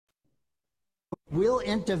We'll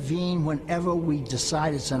intervene whenever we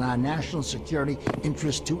decide it's in our national security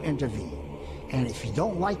interest to intervene. And if you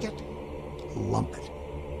don't like it, lump it.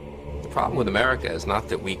 The problem with America is not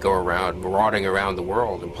that we go around marauding around the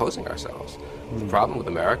world imposing ourselves. The problem with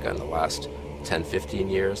America in the last 10, 15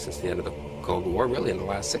 years since the end of the Cold War, really in the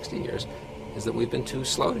last 60 years, is that we've been too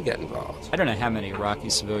slow to get involved. I don't know how many Iraqi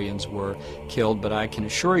civilians were killed, but I can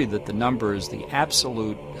assure you that the number is the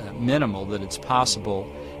absolute minimal that it's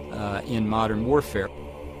possible in modern warfare.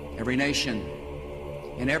 Every nation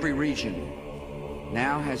in every region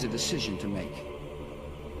now has a decision to make.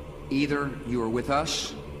 Either you are with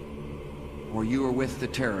us or you are with the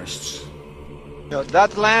terrorists. You know,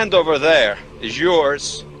 that land over there is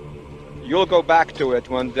yours. You'll go back to it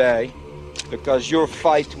one day because your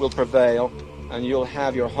fight will prevail and you'll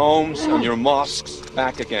have your homes and your mosques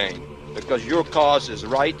back again because your cause is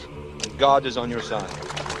right and God is on your side.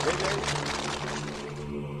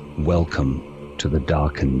 Welcome to the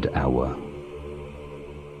darkened hour.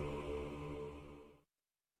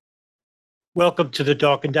 Welcome to the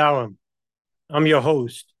darkened hour. I'm your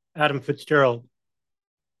host, Adam Fitzgerald.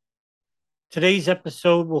 Today's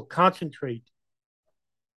episode will concentrate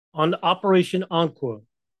on Operation Encore,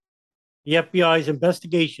 the FBI's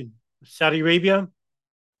investigation of Saudi Arabia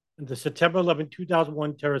and the September 11,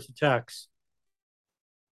 2001 terrorist attacks.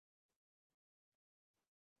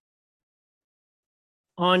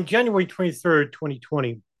 On January 23,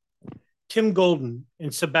 2020, Tim Golden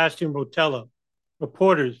and Sebastian Rotella,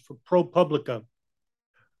 reporters for ProPublica,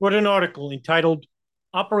 wrote an article entitled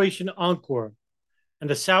Operation Encore and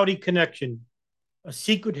the Saudi Connection, a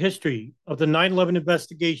secret history of the 9/11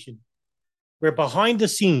 investigation, where behind the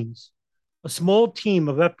scenes, a small team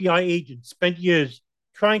of FBI agents spent years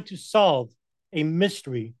trying to solve a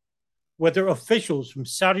mystery whether officials from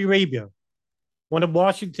Saudi Arabia, one of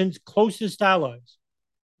Washington's closest allies,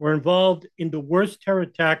 were involved in the worst terror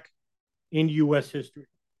attack in U.S. history.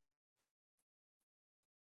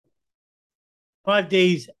 5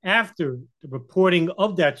 days after the reporting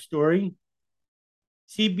of that story,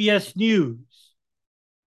 CBS News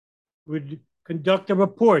would conduct a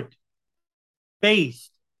report based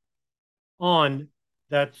on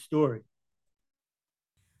that story.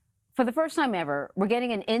 For the first time ever, we're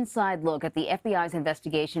getting an inside look at the FBI's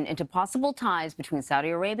investigation into possible ties between Saudi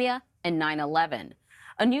Arabia and 9/11.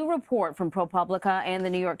 A new report from ProPublica and the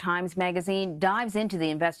New York Times Magazine dives into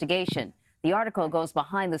the investigation. The article goes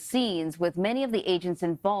behind the scenes with many of the agents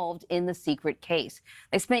involved in the secret case.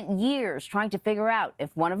 They spent years trying to figure out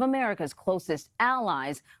if one of America's closest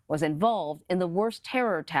allies was involved in the worst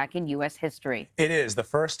terror attack in U.S. history. It is the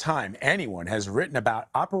first time anyone has written about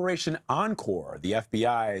Operation Encore, the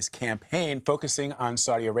FBI's campaign focusing on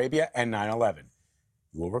Saudi Arabia and 9/11.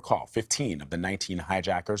 You will recall 15 of the 19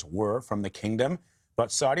 hijackers were from the kingdom, but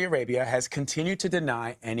Saudi Arabia has continued to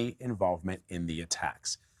deny any involvement in the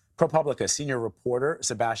attacks. ProPublica senior reporter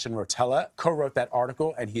Sebastian Rotella co-wrote that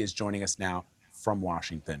article, and he is joining us now from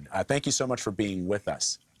Washington. Thank you so much for being with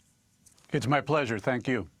us. It's my pleasure. Thank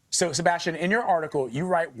you. So, Sebastian, in your article, you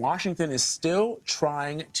write Washington is still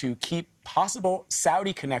trying to keep possible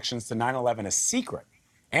Saudi connections to 9/11 a secret.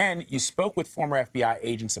 And you spoke with former FBI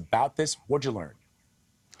agents about this. What'd you learn?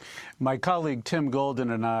 My colleague Tim Golden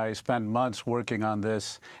and I spent months working on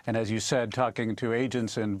this, and as you said, talking to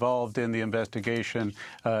agents involved in the investigation,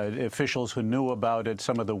 officials who knew about it,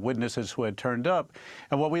 some of the witnesses who had turned up.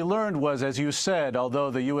 And what we learned was, as you said, although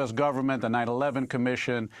the U.S. government, the 9/11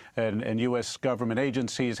 Commission, and U.S. government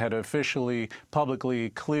agencies had officially, publicly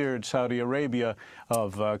cleared Saudi Arabia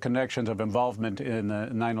of connections of involvement in the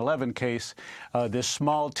 9/11 case, this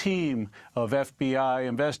small team of FBI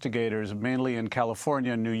investigators, mainly in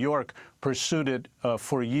California and New York, pursued it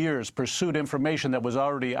for years, pursued information that was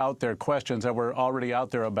already out there, questions that were already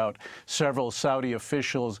out there about several Saudi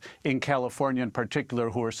officials in California in particular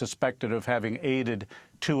who were suspected of having aided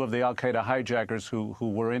two of the al-Qaeda hijackers who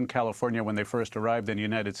were in California when they first arrived in the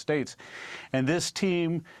United States. And this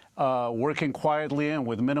team, working quietly and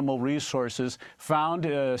with minimal resources, found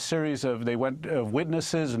a series of,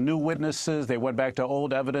 witnesses, new witnesses. They went back to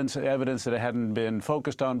old evidence that hadn't been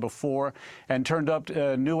focused on before, and turned up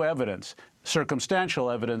new evidence. Circumstantial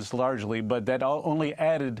evidence largely, but that only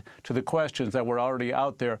added to the questions that were already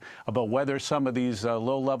out there about whether some of these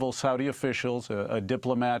low-level Saudi officials, a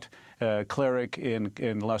diplomat, cleric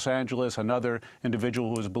in Los Angeles, another individual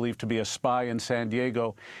who was believed to be a spy in San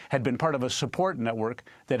Diego, had been part of a support network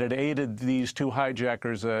that had aided these two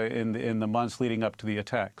hijackers in the months leading up to the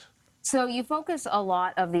attacks. So you focus a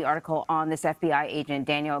lot of the article on this FBI agent,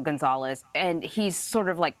 Daniel Gonzalez, and he's sort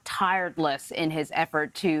of like tireless in his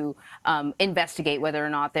effort to investigate whether or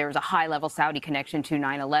not there was a high-level Saudi connection to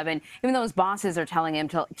 9/11, even though his bosses are telling him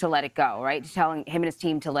to let it go, right? Telling him and his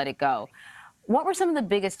team to let it go. What were some of the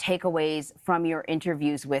biggest takeaways from your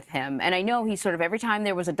interviews with him? And I know he sort of, every time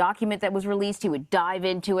there was a document that was released, he would dive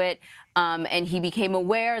into it, and he became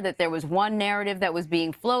aware that there was one narrative that was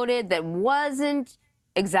being floated that wasn't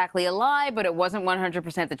exactly a lie, but it wasn't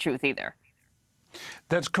 100% the truth either.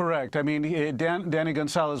 That's correct. I mean, Danny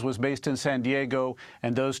Gonzalez was based in San Diego,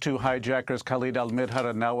 and those two hijackers, Khalid al-Midhar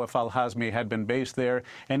and Nawaf al-Hazmi, had been based there.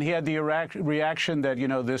 And he had the reaction that, you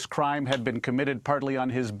know, this crime had been committed partly on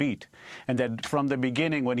his beat, and that from the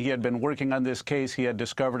beginning, when he had been working on this case, he had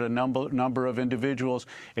discovered a number of individuals,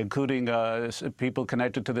 including people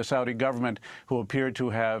connected to the Saudi government, who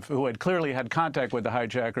had clearly had contact with the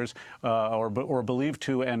hijackers, or believed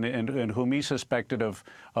to, and whom he suspected of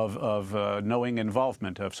knowing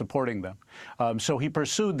involvement, of supporting them. So he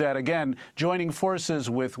pursued that, again, joining forces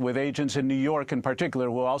with agents in New York in particular,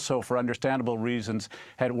 who also, for understandable reasons,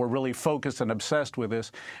 were really focused and obsessed with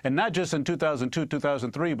this. And not just in 2002,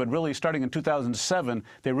 2003, but really starting in 2007,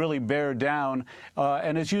 they really bear down.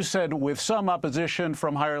 And as you said, with some opposition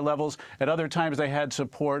from higher levels, at other times they had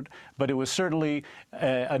support, but it was certainly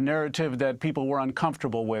a narrative that people were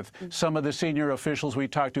uncomfortable with. Some of the senior officials we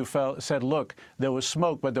talked to said, look, there was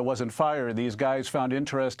smoke, but there wasn't fire. These guys found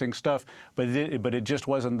interesting stuff, but it just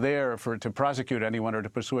wasn't there to prosecute anyone or to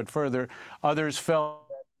pursue it further. Others felt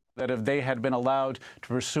that if they had been allowed to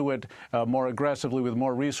pursue it more aggressively with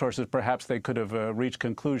more resources, perhaps they could have reached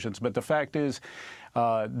conclusions. But the fact is,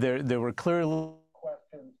 there were clearly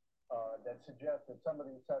questions that suggest that some of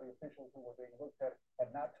these Saudi officials who were being looked at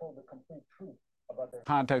had not told the complete truth about their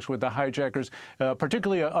contacts with the hijackers,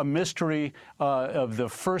 particularly a mystery of the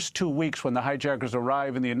first 2 weeks when the hijackers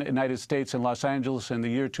arrived in the United States in Los Angeles in the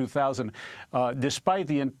year 2000. Despite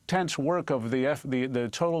the intense work of the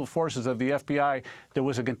total forces of the FBI, there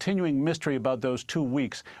was a continuing mystery about those 2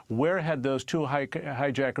 weeks. Where had those two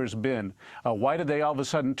hijackers been? Why did they all of a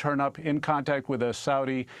sudden turn up in contact with a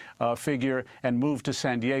Saudi figure and move to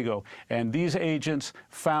San Diego? And these agents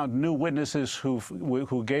found new witnesses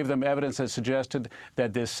who gave them evidence that suggested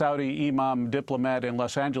that this Saudi imam diplomat in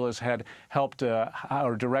Los Angeles had helped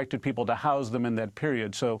or directed people to house them in that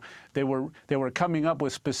period. So they were coming up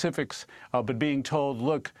with specifics, but being told,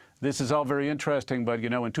 look, this is all very interesting, but, you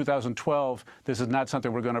know, in 2012, this is not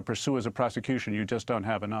something we're going to pursue as a prosecution. You just don't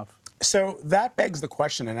have enough. So that begs the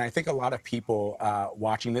question, and I think a lot of people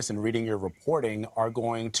watching this and reading your reporting are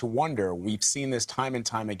going to wonder. We've seen this time and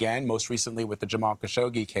time again, most recently with the Jamal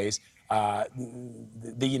Khashoggi case.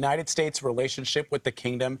 The United States' relationship with the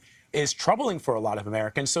kingdom is troubling for a lot of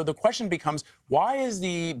Americans. So the question becomes, why is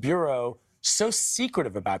the Bureau so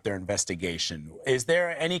secretive about their investigation? Is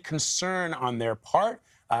there any concern on their part?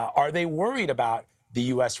 Are they worried about the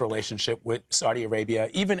U.S. relationship with Saudi Arabia,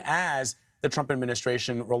 even as the Trump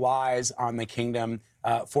administration relies on the kingdom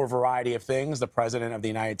for a variety of things? The president of the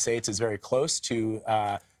United States is very close to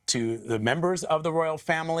the members of the royal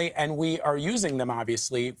family, and we are using them,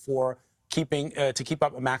 obviously, for to keep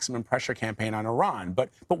up a maximum pressure campaign on Iran.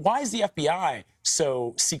 But why is the FBI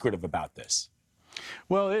so secretive about this?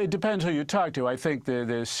 Well, it depends who you talk to. I think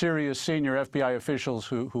the serious senior FBI officials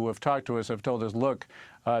who have talked to us have told us, look,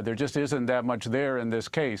 there just isn't that much there in this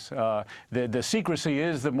case. The secrecy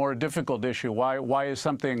is the more difficult issue. Why is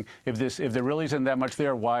something, if there really isn't that much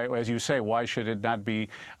there, why, as you say, why should it not be,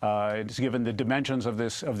 given the dimensions of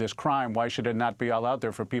this crime, why should it not be all out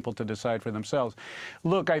there for people to decide for themselves?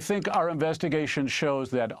 Look, I think our investigation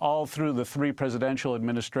shows that all through the 3 presidential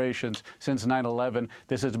administrations since 9/11,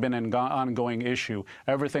 this has been an ongoing issue.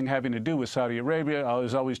 Everything having to do with Saudi Arabia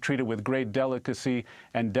is always treated with great delicacy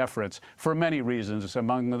and deference for many reasons.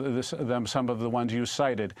 Among them, some of the ones you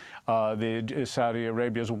cited, Saudi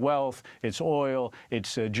Arabia's wealth, its oil,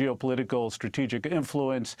 its geopolitical strategic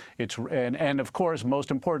influence, and of course,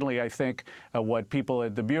 most importantly, I think what people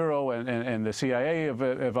at the Bureau and the CIA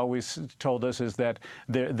have always told us is that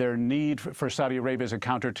their need for Saudi Arabia as a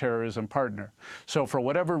counterterrorism partner. So for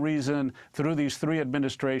whatever reason, through these 3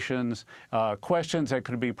 administrations, questions that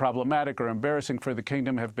could be problematic or embarrassing for the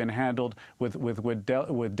kingdom have been handled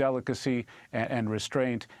with delicacy and restraint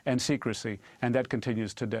and secrecy, and that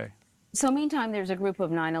continues today. So, meantime, there's a group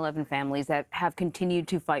of 9/11 families that have continued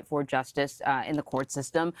to fight for justice in the court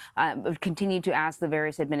system, continued to ask the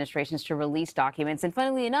various administrations to release documents. And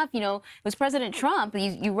funnily enough, you know, it was President Trump,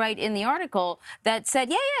 you write in the article, that said,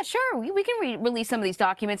 yeah, sure, we can release some of these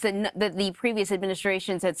documents that the previous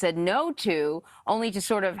administrations had said no to, only to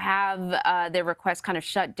sort of have their requests kind of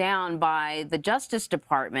shut down by the Justice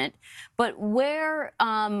Department. But where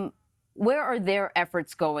are their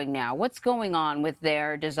efforts going now? What's going on with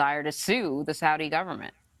their desire to sue the Saudi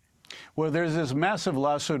government? Well, there's this massive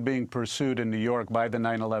lawsuit being pursued in New York by the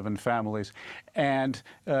 9/11 families, and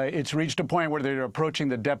it's reached a point where they're approaching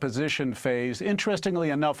the deposition phase.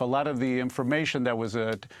 Interestingly enough, a lot of the information that was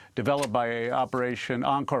developed by Operation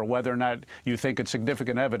Encore, whether or not you think it's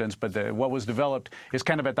significant evidence, but what was developed is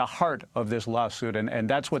kind of at the heart of this lawsuit, and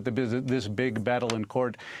that's what this big battle in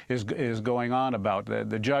court is going on about.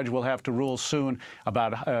 The judge will have to rule soon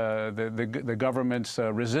about the government's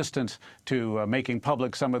resistance to making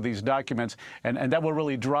public some of these documents, and that will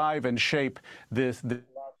really drive and shape this lawsuit,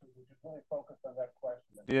 which is really focused on that question.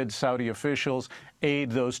 Did Saudi officials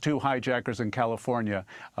aid those two hijackers in California?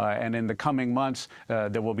 And in the coming months,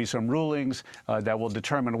 there will be some rulings that will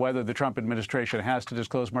determine whether the Trump administration has to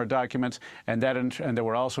disclose more documents, and there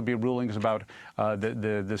will also be rulings about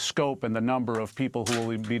the scope and the number of people who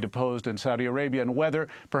will be deposed in Saudi Arabia, and whether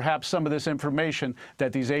perhaps some of this information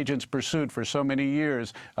that these agents pursued for so many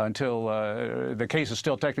years until the case is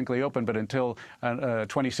still technically open, but until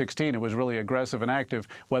 2016 it was really aggressive and active,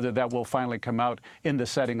 whether that will finally come out in the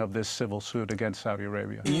setting of this civil suit against Saudi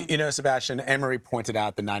Arabia. You know, Sebastian, Anne-Marie pointed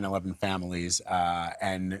out the 9/11 families,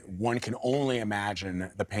 and one can only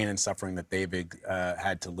imagine the pain and suffering that they've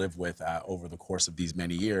had to live with over the course of these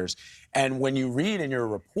many years. And when you read in your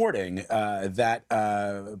reporting that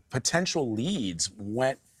potential leads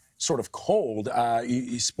went sort of cold,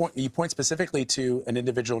 you point specifically to an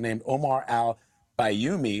individual named Omar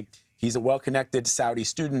al-Bayoumi. He's a well-connected Saudi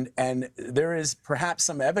student, and there is perhaps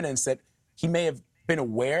some evidence that he may have been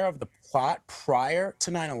aware of the plot prior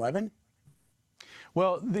to 9/11?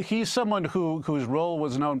 Well, he's someone whose role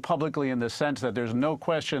was known publicly in the sense that there's no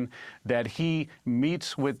question that he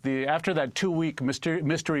meets with after that 2-week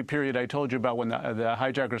mystery period I told you about when the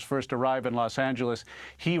hijackers first arrive in Los Angeles,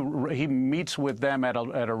 he meets with them at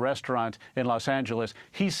a restaurant in Los Angeles.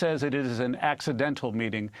 He says it is an accidental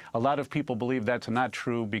meeting. A lot of people believe that's not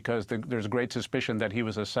true because there's great suspicion that he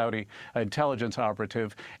was a Saudi intelligence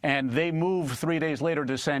operative. And they move 3 days later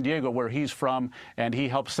to San Diego, where he's from, and he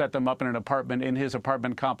helps set them up in an apartment in his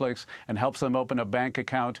apartment complex and helps them open a bank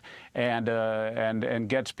account and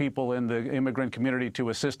gets people in the immigrant community to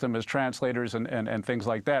assist them as translators and things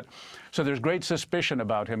like that. So there's great suspicion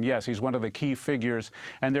about him. Yes, he's one of the key figures,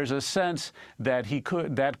 and there's a sense that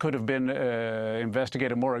that could have been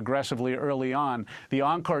investigated more aggressively early on. The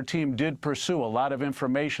Encore team did pursue a lot of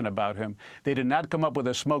information about him. They did not come up with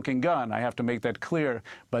a smoking gun, I have to make that clear,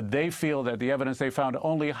 but they feel that the evidence they found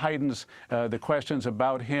only heightens the questions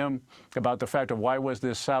about him, about the fact of why was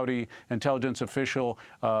this Saudi intelligence official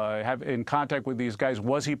in contact with these guys?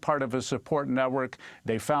 Was he part of a support network?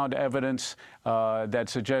 They found evidence that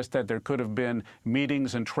suggests that there could have been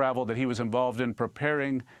meetings and travel that he was involved in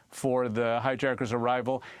preparing for the hijackers'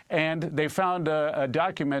 arrival. And they found a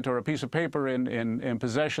document or a piece of paper in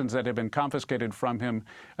possessions that had been confiscated from him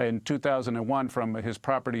in 2001 from his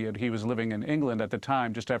property. He was living in England at the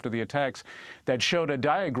time, just after the attacks, that showed a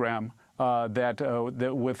diagram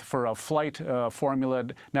for a flight formula,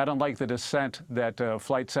 not unlike the descent that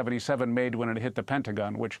Flight 77 made when it hit the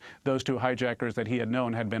Pentagon, which those two hijackers that he had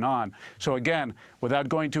known had been on. So again, without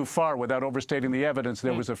going too far, without overstating the evidence,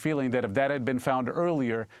 there was a feeling that if that had been found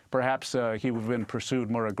earlier, perhaps he would have been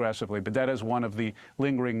pursued more aggressively. But that is one of the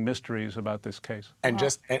lingering mysteries about this case. And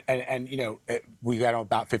you know, we got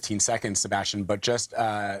about 15 seconds, Sebastian, but just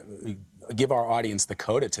give our audience the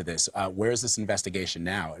coda to this. Where is this investigation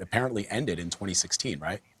now? It apparently ended in 2016,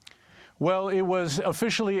 right? Well, it was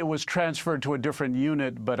transferred to a different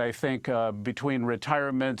unit, but I think between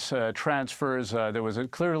retirements, transfers, there was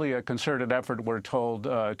clearly a concerted effort, we're told,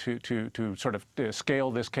 to sort of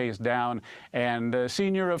scale this case down. And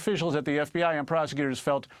senior officials at the FBI and prosecutors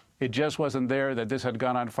felt it just wasn't there, that this had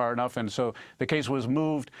gone on far enough, and so the case was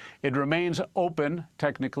moved. It remains open,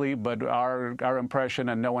 technically, but our impression,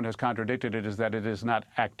 and no one has contradicted it, is that it is not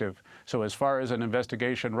active. So as far as an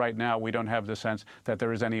investigation right now, we don't have the sense that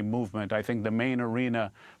there is any movement. I think the main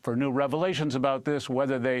arena for new revelations about this,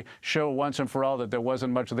 whether they show once and for all that there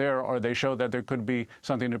wasn't much there, or they show that there could be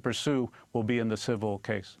something to pursue, will be in the civil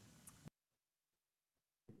case.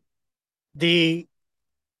 The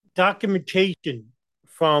documentation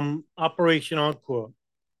from Operation Encore,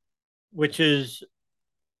 which is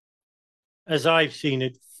as I've seen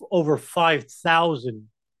it, over 5,000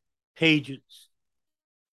 pages.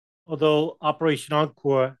 Although Operation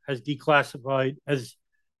Encore has declassified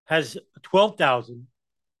has 12,000,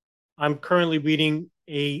 I'm currently reading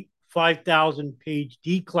a 5,000 page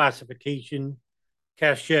declassification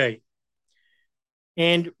cache.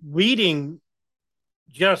 And reading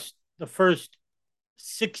just the first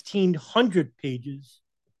 1,600 pages,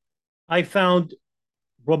 I found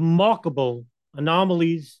remarkable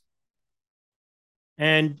anomalies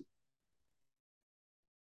and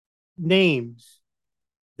names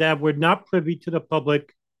that were not privy to the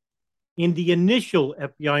public in the initial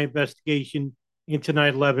FBI investigation into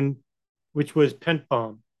 9/11, which was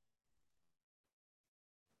PENPOM.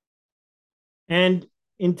 And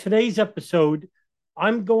in today's episode,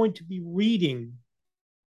 I'm going to be reading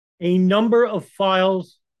a number of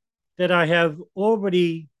files that I have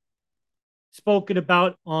already spoken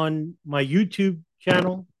about on my YouTube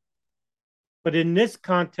channel. But in this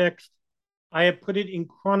context, I have put it in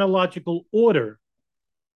chronological order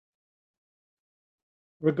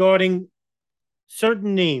regarding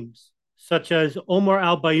certain names, such as Omar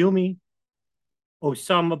al-Bayoumi,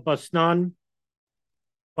 Osama Basnan,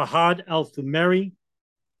 Fahad al-Thumeri,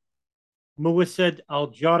 Muwased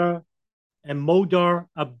al-Jara, and Modar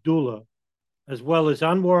Abdullah, as well as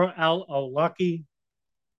Anwar al-Awlaki,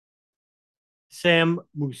 Sam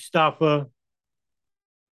Mustafa,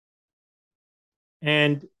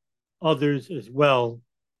 and others as well,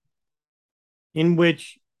 in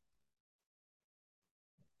which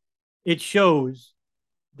it shows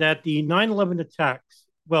that the 9/11 attacks,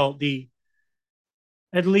 well,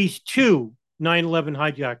 at least two 9/11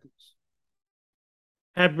 hijackers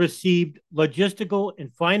have received logistical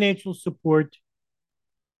and financial support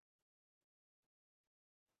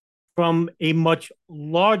from a much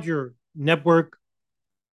larger network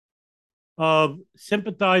of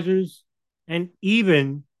sympathizers and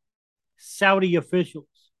even Saudi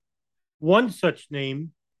officials. One such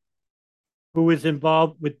name, who is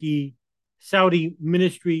involved with the Saudi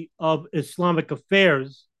Ministry of Islamic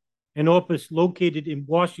Affairs, an office located in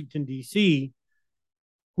Washington, D.C.,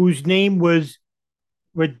 whose name was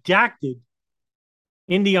redacted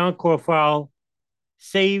in the Encore file,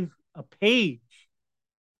 save a page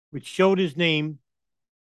which showed his name,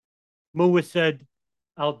 Muwased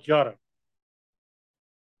al-Jara.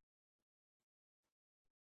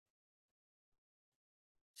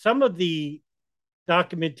 Some of the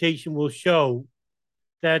documentation will show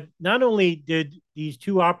that not only did these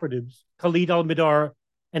two operatives, Khalid al-Midar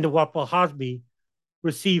and Nawaf al-Hazmi,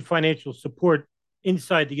 receive financial support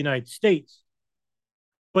inside the United States,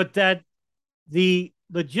 but that the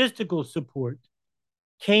logistical support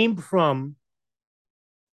came from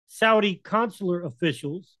Saudi consular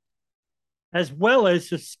officials as well as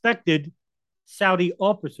suspected Saudi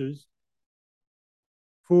officers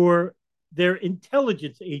for their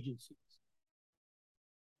intelligence agencies.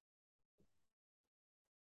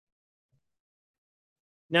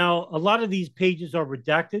 Now, a lot of these pages are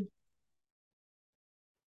redacted,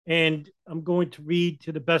 and I'm going to read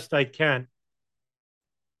to the best I can.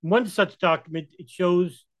 One such document, it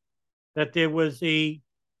shows that there was a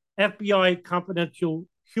FBI confidential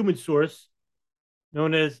human source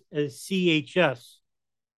known as CHS,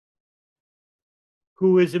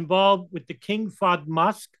 who is involved with the King Fahd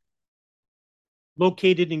Mosque,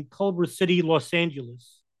 located in Culver City, Los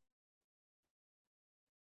Angeles,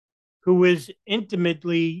 who is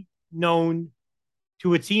intimately known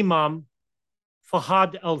to its imam,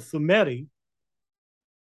 Fahad al-Thumeri,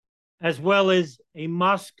 as well as a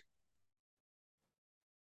mosque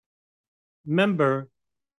member,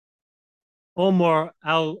 Omar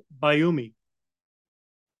al-Bayoumi.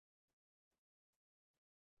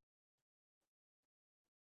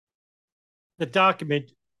 The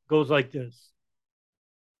document goes like this.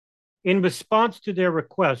 In response to their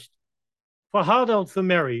request, Fahad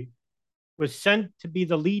al-Thumeri was sent to be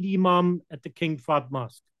the lead imam at the King Fahd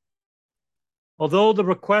Mosque. Although the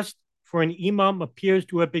request for an imam appears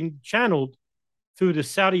to have been channeled through the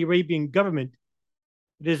Saudi Arabian government,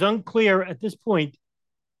 it is unclear at this point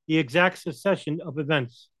the exact succession of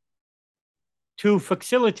events. To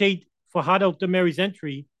facilitate Fahad al-Thumeri's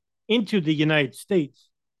entry into the United States,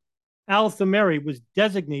 al-Thumeri was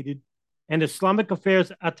designated an Islamic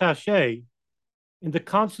Affairs attaché in the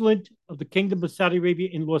consulate of the Kingdom of Saudi Arabia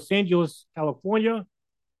in Los Angeles, California,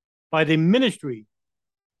 by the Ministry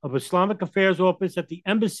of Islamic Affairs Office at the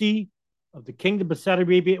Embassy of the Kingdom of Saudi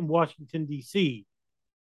Arabia in Washington, D.C.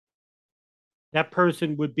 That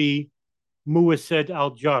person would be Muwased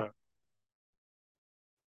al-Jara.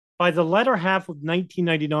 By the latter half of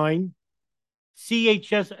 1999,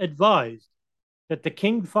 CHS advised that the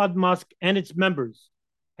King Fahd Mosque and its members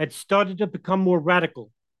had started to become more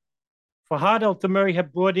radical. Fahad al-Thamari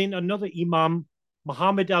had brought in another Imam,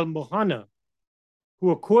 Muhammad al-Muhanna,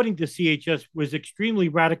 who, according to CHS, was extremely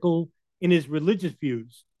radical in his religious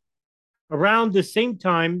views. Around the same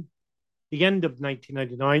time, the end of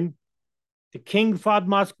 1999, the King Fahd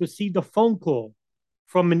Mosque received a phone call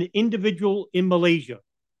from an individual in Malaysia.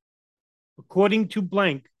 According to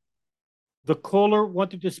Blank, the caller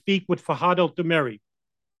wanted to speak with Fahad al-Thamari.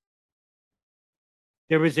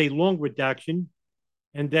 There is a long redaction,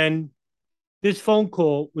 and then this phone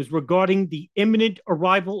call was regarding the imminent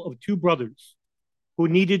arrival of two brothers who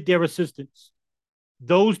needed their assistance.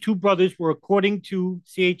 Those two brothers were, according to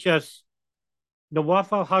CHS,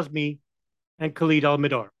 Nawaf al-Hazmi and Khalid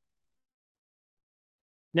al-Midar.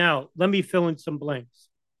 Now, let me fill in some blanks.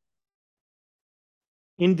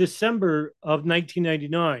 In December of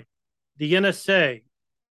 1999, the NSA,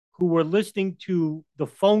 who were listening to the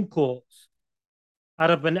phone calls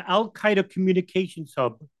out of an al-Qaeda communications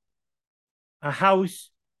hub, a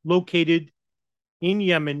house located in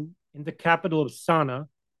Yemen, in the capital of Sana'a,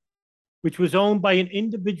 which was owned by an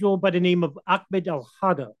individual by the name of Ahmed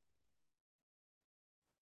al-Hada.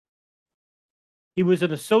 He was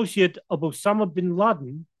an associate of Osama bin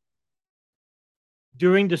Laden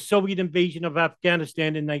during the Soviet invasion of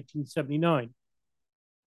Afghanistan in 1979.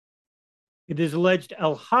 It is alleged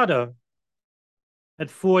al-Hada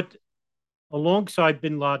had fought alongside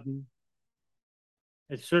bin Laden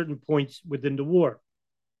at certain points within the war.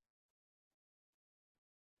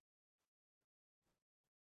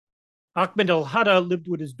 Ahmed al-Hada lived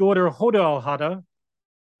with his daughter Hoda al-Hada,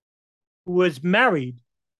 who was married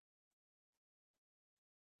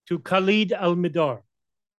to Khalid al-Midar.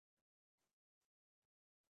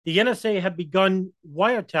 The NSA had begun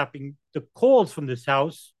wiretapping the calls from this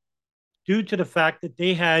house due to the fact that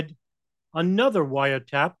they had another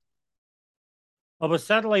wiretap of a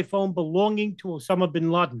satellite phone belonging to Osama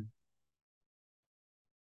bin Laden.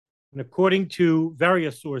 And according to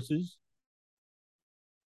various sources,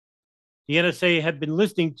 the NSA had been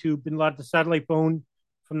listening to bin Laden's satellite phone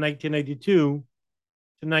from 1992 to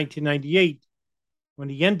 1998, when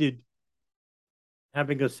he ended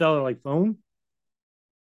having a satellite phone,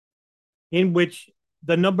 in which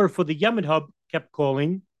the number for the Yemen hub kept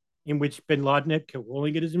calling, in which bin Laden kept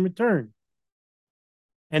calling it as in return.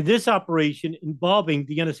 And this operation involving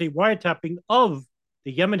the NSA wiretapping of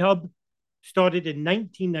the Yemen hub started in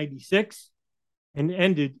 1996 and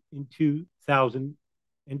ended in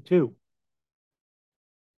 2002.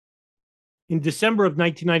 In December of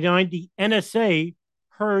 1999, the NSA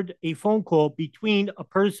heard a phone call between a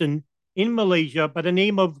person in Malaysia by the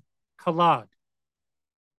name of Khalid.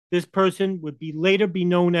 This person would later be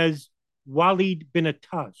known as Walid bin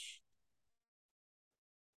Atash.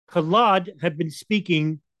 Khalid had been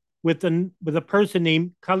speaking with a person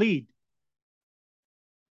named Khalid,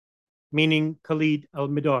 meaning Khalid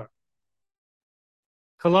al-Midar.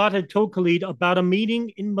 Khalid had told Khalid about a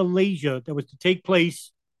meeting in Malaysia that was to take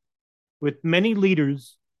place with many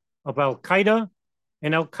leaders of al-Qaeda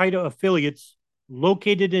and al-Qaeda affiliates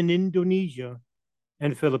located in Indonesia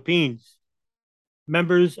and Philippines,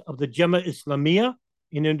 members of the Jemaah Islamiyah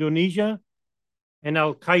in Indonesia and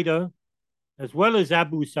al-Qaeda, as well as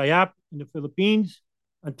Abu Sayyaf in the Philippines,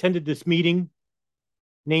 attended this meeting.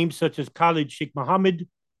 Names such as Khalid Sheikh Mohammed,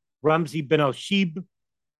 Ramzi bin al-Shib,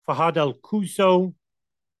 Fahad al-Kuso,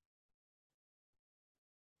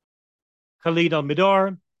 Khalid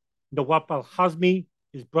al-Midar, Nawaf al-Hazmi,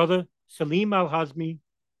 his brother Salim al-Hazmi,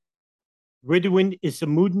 Ridwan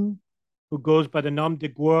Isamuddin, who goes by the nom de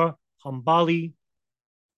guerre Hambali,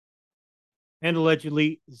 and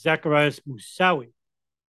allegedly Zacharias Musawi.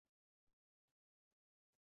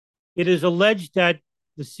 It is alleged that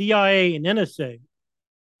the CIA and NSA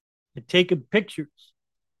had taken pictures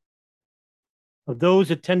of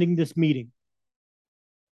those attending this meeting.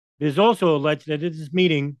 It is also alleged that at this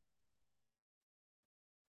meeting,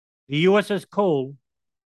 the USS Cole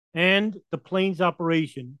and the plane's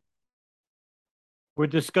operation were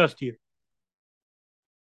discussed here.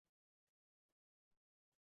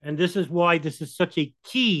 And this is why this is such a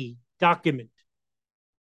key document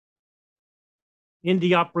in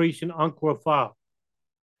the Operation Encore file,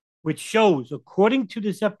 which shows, according to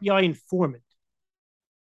this FBI informant,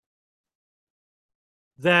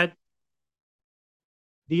 that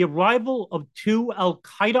the arrival of two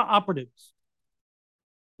al-Qaeda operatives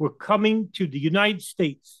were coming to the United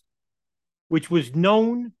States, which was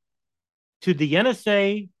known to the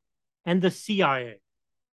NSA and the CIA.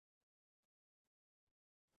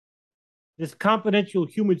 This confidential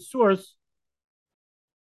human source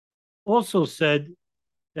also said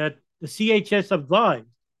that the CHS advised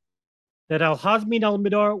that Al-Hazmi and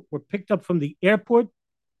Al-Midar were picked up from the airport,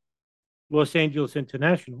 Los Angeles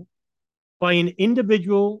International, by an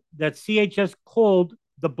individual that CHS called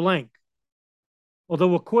the blank.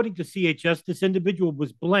 Although according to CHS, this individual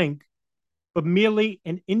was blank, but merely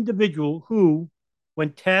an individual who,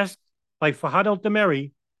 when tasked by Fahad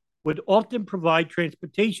al-Dameri, would often provide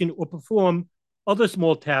transportation or perform other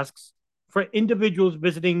small tasks for individuals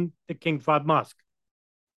visiting the King Fahd Mosque.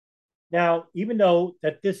 Now, even though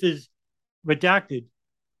that this is redacted,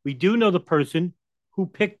 we do know the person who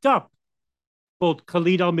picked up both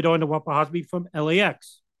Khalid al-Midar and Nawaf al-Hazmi from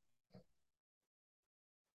LAX.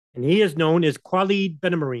 And he is known as Khalid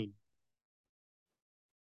Benamarine.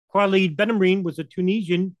 Khalid Benamarine was a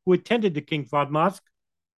Tunisian who attended the King Fahd Mosque,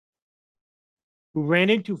 who ran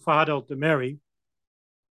into Fahad al-Dameri.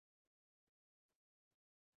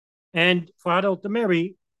 And Fahad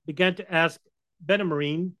al-Dameri began to ask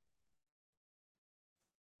Benamarine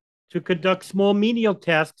to conduct small menial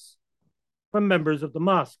tasks for members of the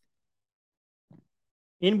mosque,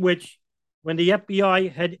 in which, when the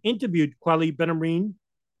FBI had interviewed Khalid Benamarine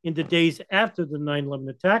in the days after the 9/11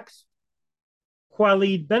 attacks,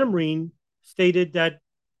 Khalid Benamarine stated that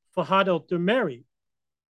Fahad al-Dameri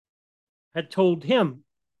had told him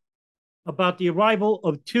about the arrival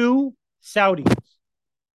of two Saudis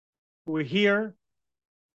who were here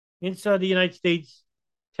inside the United States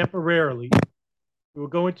temporarily, who were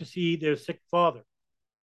going to see their sick father.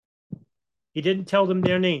 He didn't tell them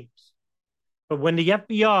their names, but when the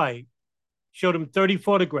FBI showed him 30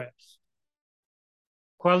 photographs,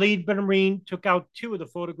 Khalid Benamarine took out two of the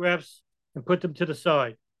photographs and put them to the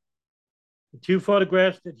side. The two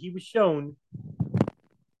photographs that he was shown,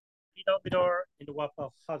 al-Midar and Nawaf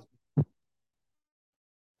al-Hazmi.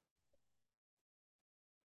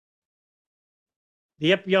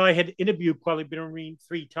 The FBI had interviewed Khalid Benamarine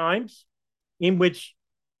 3 times, in which,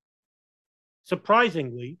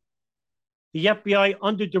 surprisingly, the FBI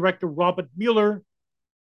under Director Robert Mueller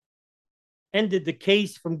ended the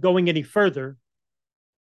case from going any further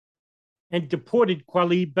and deported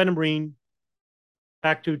Khalid Benamarine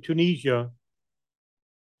back to Tunisia,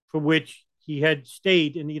 for which he had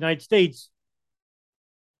stayed in the United States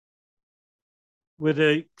with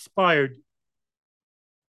an expired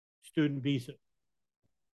student visa.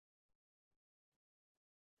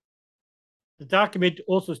 The document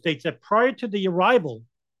also states that prior to the arrival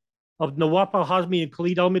of Nawaf al-Hazmi and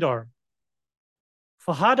Khalid al-Midar,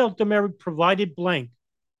 Fahad al-Dameri provided blank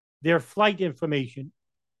their flight information.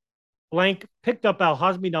 Blank picked up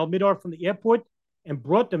al-Hazmi and al-Midar from the airport and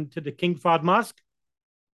brought them to the King Fahd Mosque,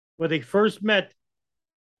 where they first met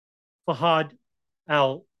Fahad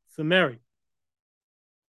al-Dameri.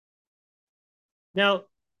 Now,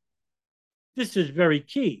 this is very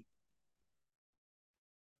key,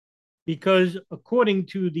 because according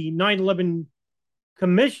to the 9/11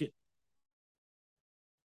 Commission,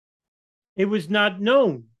 it was not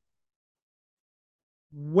known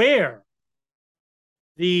where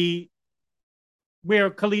Khalid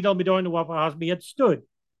al-Midar and Nawaf al-Hazmi had stood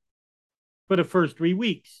for the first 3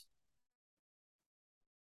 weeks.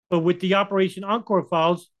 But with the Operation Encore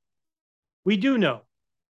files, we do know.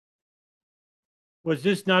 Was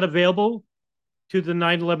this not available to the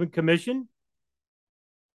 9/11 Commission?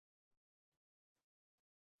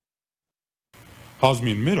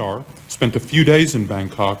 Hazmi and Midar spent a few days in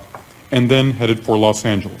Bangkok and then headed for Los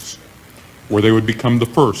Angeles, where they would become the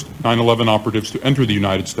first 9/11 operatives to enter the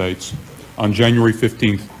United States on January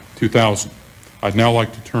 15th, 2000. I'd now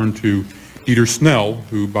like to turn to Dieter Snell,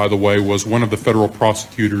 who, by the way, was one of the federal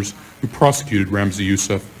prosecutors who prosecuted Ramzi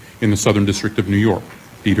Youssef in the Southern District of New York.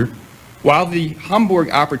 Dieter? While the Hamburg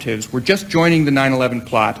operatives were just joining the 9/11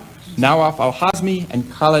 plot, Nawaf al-Hazmi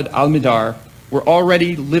and Khalid al-Midar were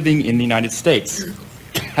already living in the United States,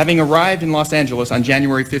 having arrived in Los Angeles on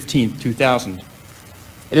January 15, 2000.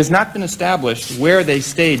 It has not been established where they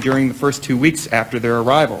stayed during the first 2 weeks after their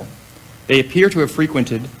arrival. They appear to have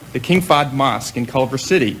frequented the King Fahd Mosque in Culver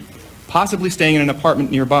City, possibly staying in an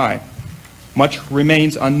apartment nearby. Much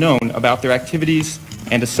remains unknown about their activities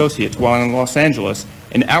and associates while in Los Angeles,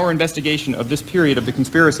 and our investigation of this period of the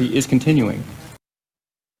conspiracy is continuing.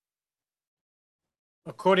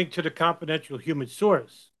 According to the confidential human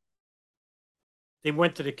source, they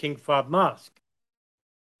went to the King Fahd Mosque,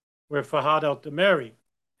 where Fahad al-Dameri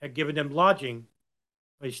had given them lodging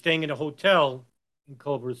by staying in a hotel in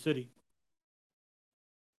Culver City.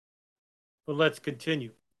 But let's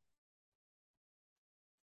continue.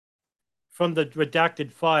 From the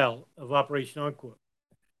redacted file of Operation Encore.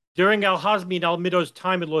 During al-Hazmi and al-Midar's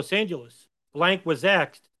time in Los Angeles, blank was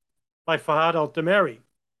asked by Fahad al-Dameri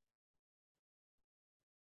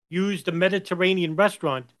used the Mediterranean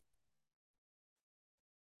restaurant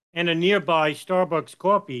and a nearby Starbucks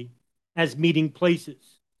coffee as meeting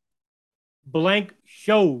places. Blank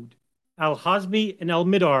showed Al-Hazmi and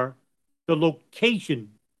Al-Midar the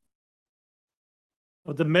location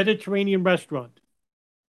of the Mediterranean restaurant.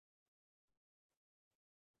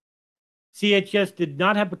 CHS did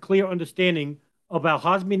not have a clear understanding of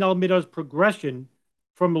Al-Hazmi and Al-Midar's progression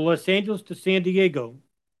from Los Angeles to San Diego,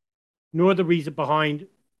 nor the reason behind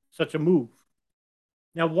such a move.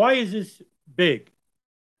 Now, why is this big?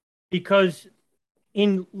 Because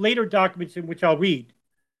in later documents in which I'll read,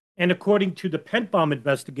 and according to the Pent Bomb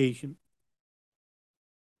investigation,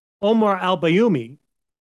 Omar al-Bayoumi,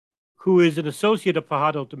 who is an associate of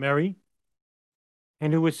Fahad al-Tamari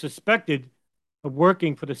and who is suspected of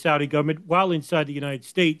working for the Saudi government while inside the United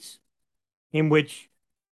States, in which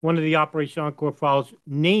one of the Operation Encore files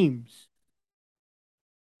names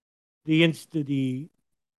the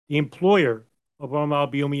employer of Omar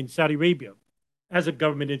al-Bayoumi in Saudi Arabia as a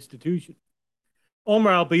government institution.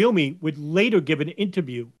 Omar al-Bayoumi would later give an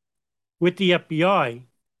interview with the FBI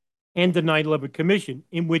and the 9/11 Commission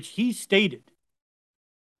in which he stated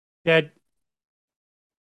that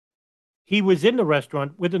he was in the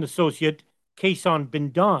restaurant with an associate, Kaysan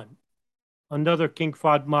bin Dan, another King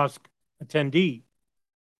Fahd Mosque attendee,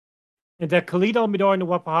 and that Khalid al-Midar and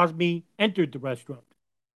Nawaf al-Hazmi entered the restaurant.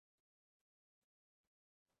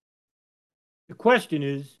 The question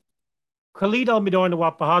is, Khalid al-Midar and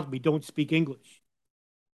Nawaf al-Hazmi don't speak English.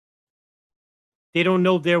 They don't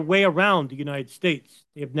know their way around the United States.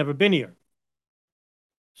 They have never been here.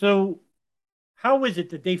 So how is it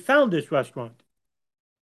that they found this restaurant?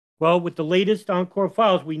 Well, with the latest Encore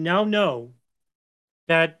files, we now know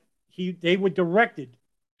that they were directed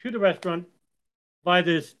to the restaurant by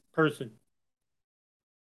this person,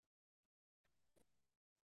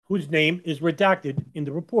 whose name is redacted in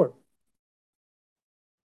the report.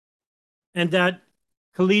 And that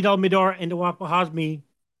Khalid al-Midar and Nawaf al-Hazmi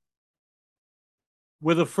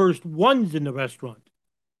were the first ones in the restaurant.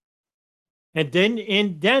 And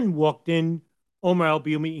then walked in Omar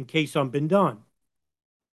al-Bayoumi and Kaysan bin Dan.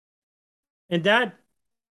 And that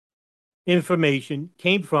information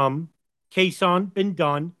came from Kaysan bin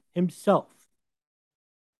Dan himself.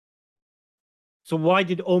 So why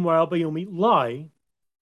did Omar al-Bayoumi lie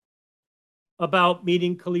about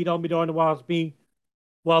meeting Khalid al-Midar and Nawaf al-Hazmi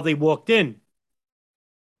while they walked in?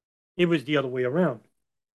 It was the other way around.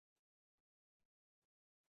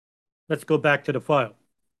 Let's go back to the file.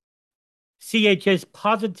 CHS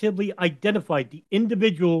positively identified the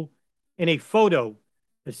individual in a photo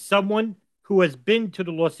as someone who has been to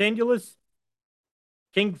the Los Angeles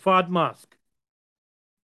King Fahd Mosque.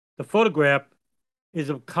 The photograph is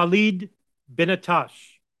of Khalid bin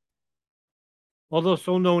Atash,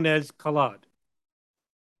 also known as Khalad.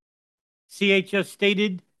 CHS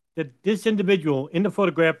stated that this individual in the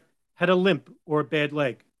photograph had a limp or a bad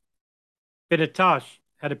leg. Bin Atash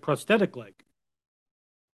had a prosthetic leg.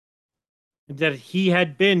 And that he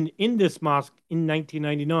had been in this mosque in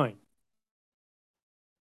 1999.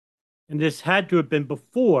 And this had to have been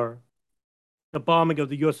before the bombing of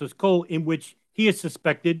the USS Cole, in which he is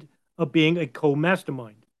suspected of being a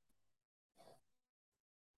co-mastermind.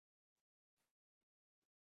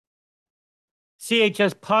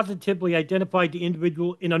 CHS positively identified the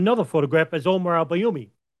individual in another photograph as Omar al-Bayoumi.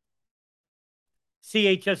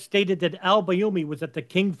 CHS stated that al-Bayoumi was at the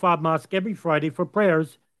King Fahd Mosque every Friday for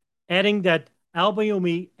prayers, adding that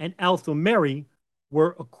al-Bayoumi and al-Thumari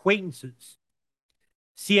were acquaintances.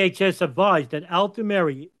 CHS advised that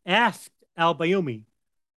al-Thumari asked al-Bayoumi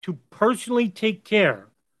to personally take care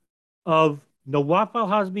of Nawaf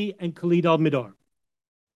al-Hazmi and Khalid al-Midar.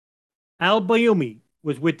 Al-Bayoumi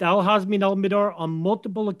was with al-Hazmi and al-Midar on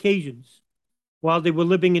multiple occasions while they were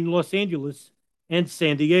living in Los Angeles and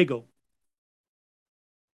San Diego.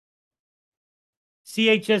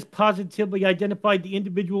 CHS positively identified the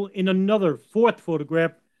individual in another fourth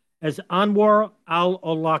photograph as Anwar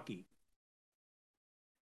al-Awlaki.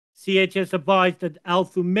 CHS advised that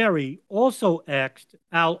al-Thumari also asked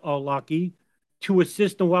al-Awlaki to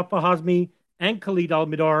assist Nawaf al-Hazmi and Khalid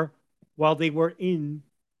al-Midar while they were in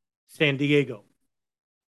San Diego.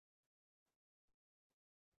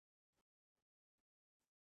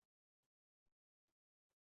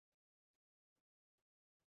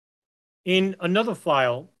 In another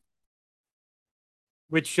file,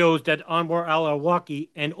 which shows that Anwar al-Awlaki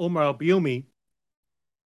and Omar al-Bayoumi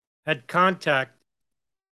had contact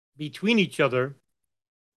between each other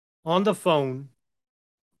on the phone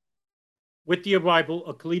with the arrival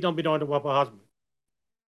of Khalid al-Midar and Nawaf al-Hazmi.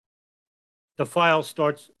 The file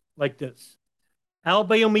starts like this.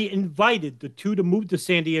 Al-Bayoumi invited the two to move to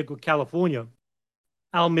San Diego, California.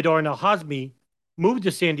 Al-Midar and Al-Hazmi moved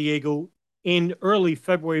to San Diego in early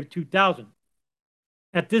February of 2000.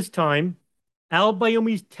 At this time,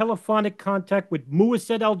 Al-Bayoumi's telephonic contact with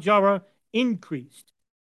Muassed al-Jarrah increased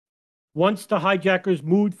once the hijackers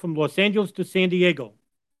moved from Los Angeles to San Diego.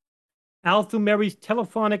 Al-Thumeri's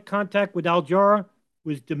telephonic contact with al-Jarrah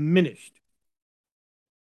was diminished.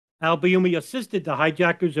 Al-Bayoumi assisted the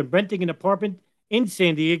hijackers in renting an apartment in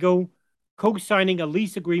San Diego, co-signing a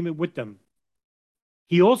lease agreement with them.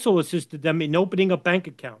 He also assisted them in opening a bank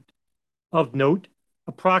account. Of note,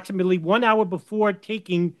 approximately 1 hour before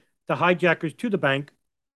taking the hijackers to the bank,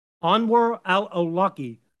 Anwar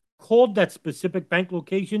al-Awlaki called that specific bank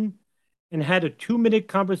location and had a 2-minute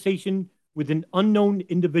conversation with an unknown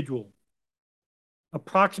individual.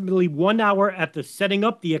 Approximately 1 hour after setting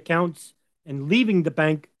up the accounts and leaving the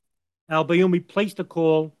bank, al-Bayoumi placed a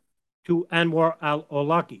call to Anwar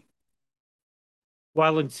al-Awlaki.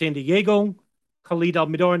 While in San Diego, Khalid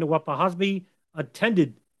al-Midar and Nawaf al-Hazmi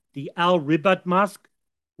attended the Al-Ribat Mosque,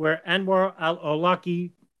 where Anwar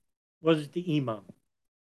al-Awlaki was the imam.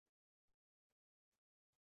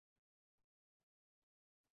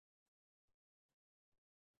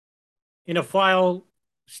 In a file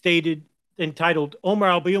entitled Omar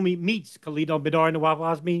al-Bayoumi meets Khalid al-Midar and Nawaf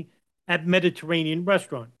al-Hazmi at Mediterranean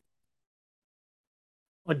restaurant.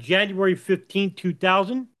 On January 15,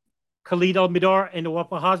 2000, Khalid al-Midar and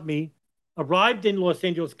Nawaf al-Hazmi arrived in Los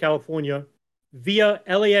Angeles, California via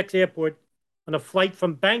LAX airport on a flight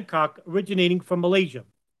from Bangkok originating from Malaysia.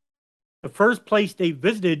 The first place they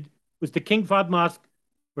visited was the King Fahd Mosque,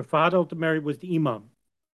 where Fahad al-Thumeri was the imam.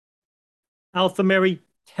 Al-Thumeri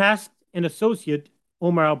tasked an associate,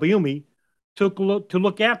 Omar al-Bayoumi, to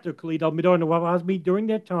look after Khalid al-Midar and Nawaf al-Hazmi during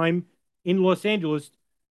their time in Los Angeles,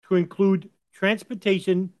 to include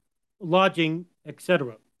transportation, lodging,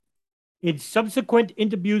 etc. In subsequent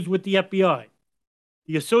interviews with the FBI,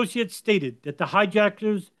 the associate stated that the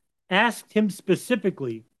hijackers asked him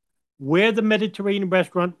specifically where the Mediterranean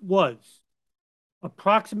restaurant was.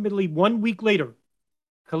 Approximately 1 week later,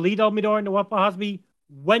 Khalid al-Midar and Nawaf al-Hazmi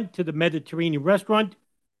went to the Mediterranean restaurant,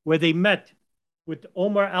 where they met with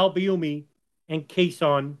Omar al-Bayoumi and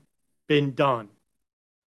Kaysan bin Dan.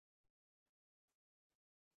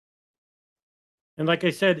 And like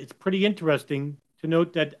I said, it's pretty interesting to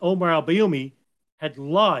note that Omar al-Bayoumi had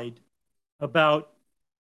lied about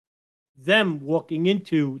them walking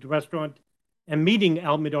into the restaurant and meeting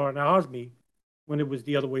al-Midar and al-Hazmi when it was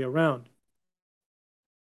the other way around.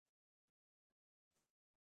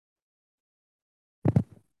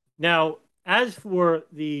 Now, as for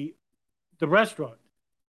the restaurant,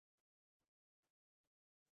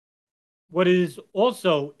 what is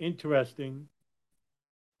also interesting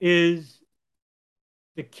is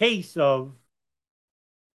the case of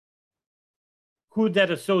who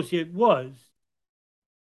that associate was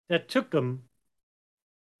that took him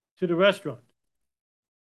to the restaurant.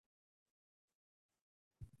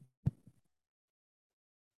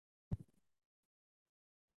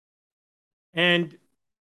 And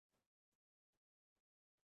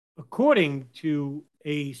according to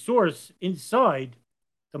a source inside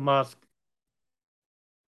the mosque,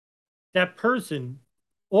 that person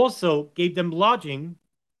also gave them lodging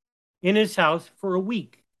in his house for a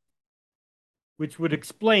week, which would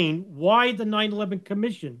explain why the 9/11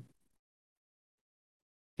 Commission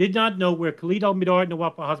did not know where Khalid al-Midar and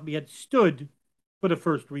Nawaf al-Hazmi had stood for the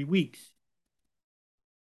first 3 weeks.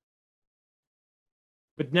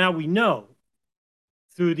 But now we know,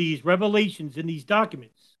 through these revelations in these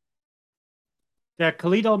documents, that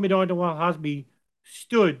Khalid al-Midar and Nawaf al-Hazmi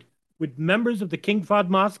stood with members of the King Fahd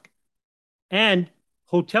Mosque and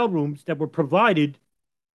hotel rooms that were provided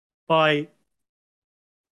by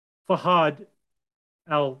Fahad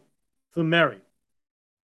al-Thumeri.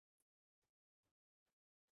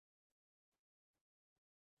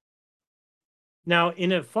 Now,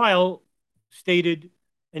 in a file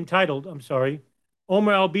entitled,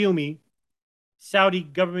 Omar al-Bayoumi, Saudi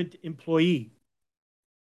government employee,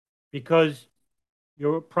 because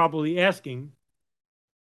you're probably asking,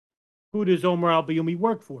 who does Omar al-Bayoumi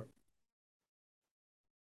work for?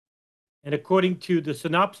 And according to the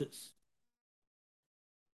synopsis,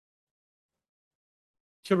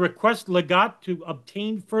 to request Legat to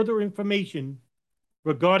obtain further information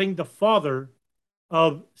regarding the father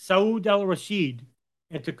of Saud al-Rashid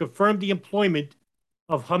and to confirm the employment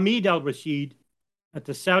of Hamid al-Rashid at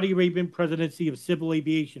the Saudi Arabian Presidency of Civil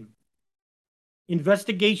Aviation.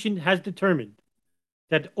 Investigation has determined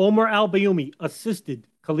that Omar al-Bayoumi assisted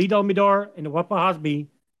Khalid al-Midar and Nawaf al-Hazmi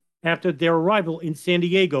after their arrival in San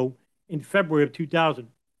Diego in February of 2000.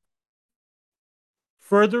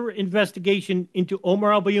 Further investigation into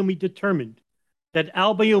Omar al-Bayoumi determined that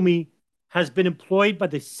al-Bayoumi has been employed by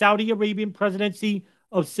the Saudi Arabian Presidency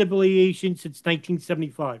of Civil Aviation since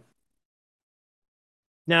 1975.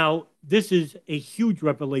 Now, this is a huge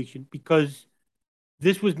revelation because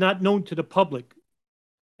this was not known to the public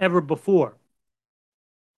ever before.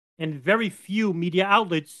 And very few media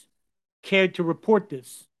outlets cared to report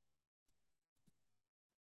this.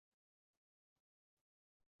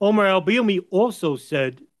 Omar al-Bayoumi also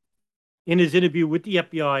said in his interview with the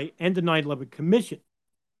FBI and the 9/11 Commission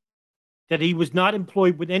that he was not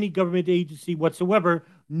employed with any government agency whatsoever,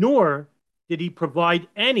 nor did he provide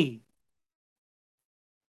any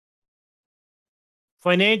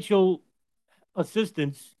financial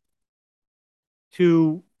assistance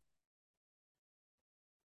to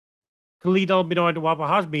Khalid al-Mihdhar and Nawaf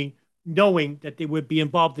al-Hazmi, knowing that they would be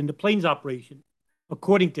involved in the planes operation.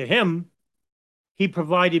 According to him, he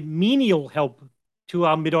provided menial help to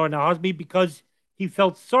al-Mihdhar and al-Hazmi because he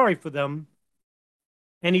felt sorry for them,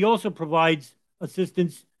 and he also provides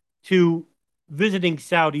assistance to visiting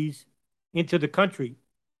Saudis into the country.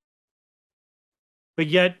 But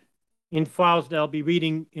yet, in files that I'll be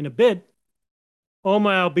reading in a bit,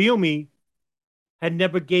 Omar al-Bayoumi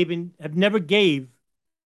never gave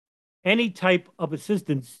any type of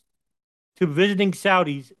assistance to visiting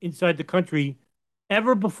Saudis inside the country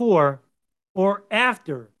ever before or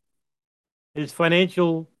after his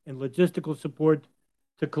financial and logistical support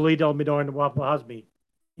to Khalid al-Mihdhar and Nawaf al-Hazmi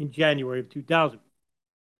in January of 2000.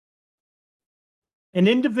 An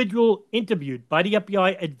individual interviewed by the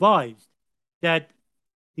FBI advised that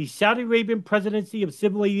the Saudi Arabian Presidency of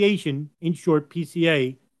Civil Aviation, in short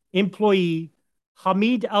PCA, employee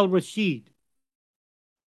Hamid al-Rashid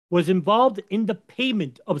was involved in the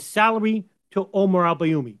payment of salary to Omar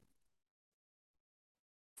al-Bayoumi.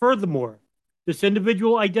 Furthermore, this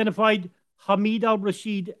individual identified Hamid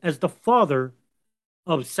al-Rashid as the father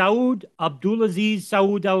of Saud Abdulaziz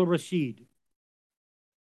Saud al-Rashid.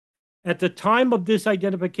 At the time of this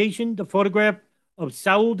identification, the photograph of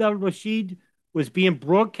Saud al-Rashid was being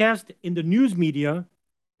broadcast in the news media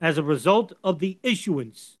as a result of the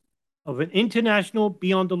issuance of an International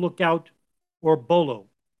Be on the Lookout, or BOLO.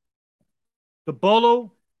 The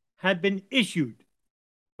BOLO had been issued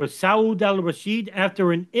for Saud al-Rashid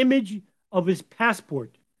after an image of his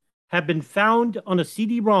passport had been found on a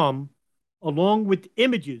CD-ROM along with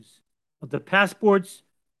images of the passports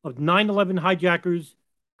of 9/11 hijackers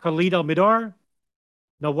Khalid al-Mihdhar,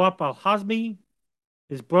 Nawaf al-Hazmi,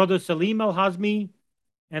 his brother Salim al-Hazmi,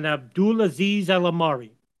 and Abdul Aziz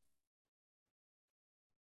al-Amari.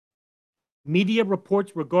 Media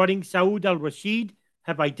reports regarding Saud al-Rashid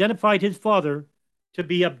have identified his father to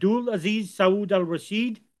be Abdul Aziz Saud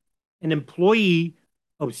al-Rashid, an employee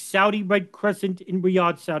of Saudi Red Crescent in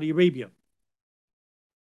Riyadh, Saudi Arabia.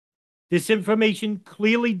 This information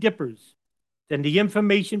clearly differs than the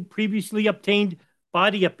information previously obtained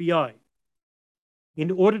by the FBI.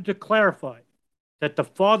 In order to clarify that the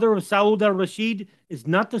father of Saud al-Rashid is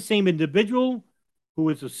not the same individual who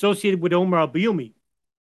is associated with Omar al-Bayoumi,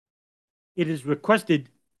 it is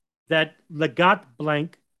requested that Lagat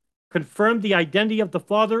Blank confirm the identity of the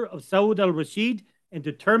father of Saud al-Rashid and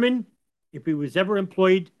determine if he was ever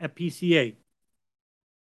employed at PCA.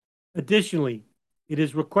 Additionally, it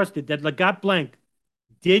is requested that Lagat Blank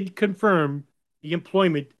did confirm the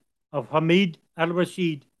employment of Hamid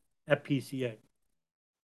al-Rashid at PCA.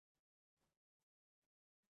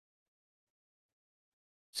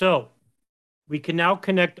 So, we can now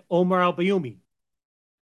connect Omar al-Bayoumi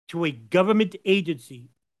to a government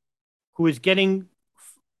agency who is getting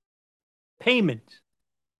payment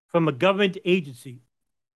from a government agency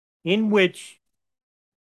in which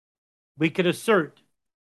we could assert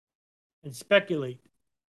and speculate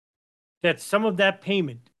that some of that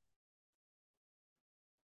payment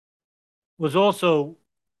was also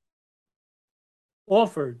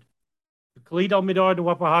offered to Khalid al-Mihdhar and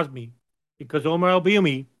Nawaf al-Hazmi because Omar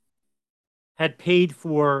al-Bayoumi had paid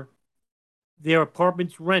for their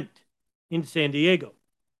apartment's rent in San Diego.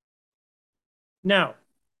 Now,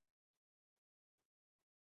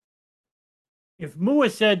 if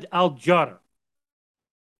Muassed al-Jarrah,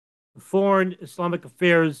 the Foreign Islamic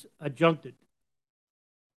Affairs adjutant,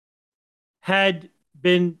 had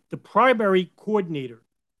been the primary coordinator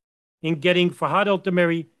in getting Fahad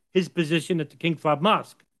al-Tameri his position at the King Fahd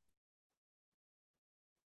Mosque,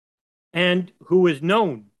 and who is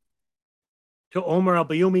known to Omar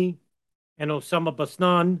al-Bayoumi and Osama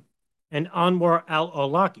Basnan and Anwar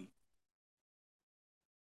al-Awlaki,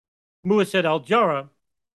 Muassed al-Jarrah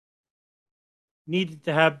needed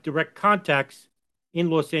to have direct contacts in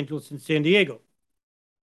Los Angeles and San Diego.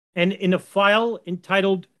 and in a file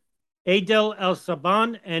entitled Adel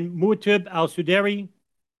al-Saban and Mu'tib al-Suderi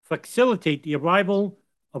facilitate the arrival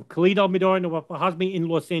of Khalid al-Mihdhar and Nawaf al-Hazmi in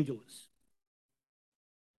Los Angeles.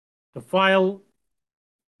 The file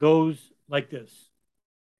goes like this.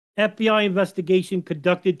 FBI investigation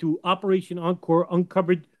conducted through Operation Encore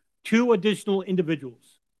uncovered two additional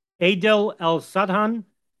individuals, Adel al-Sadhan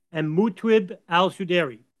and Mutwib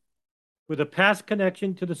al-Suderi, with a past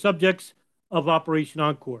connection to the subjects of Operation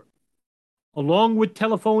Encore, along with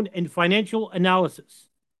telephone and financial analysis,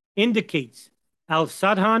 indicates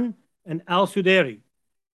al-Sadhan and al-Suderi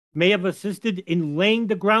may have assisted in laying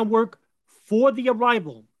the groundwork for the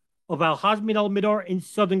arrival of al-Hazmi al-Mihdhar in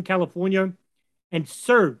Southern California and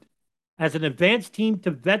served as an advance team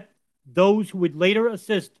to vet those who would later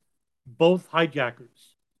assist both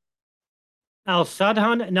hijackers.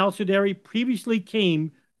 Al-Sadhan and al-Suderi previously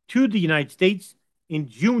came to the United States in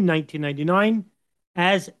June 1999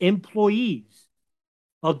 as employees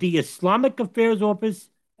of the Islamic Affairs Office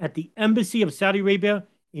at the Embassy of Saudi Arabia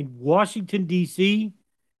in Washington, D.C.,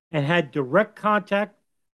 and had direct contact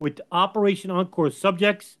with Operation Encore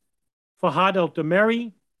subjects Fahad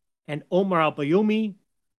al-Damari and Omar al-Bayoumi,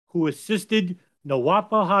 who assisted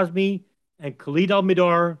Nawaf al-Hazmi and Khalid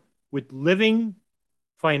al-Mihdhar with living,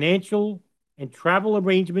 financial, and travel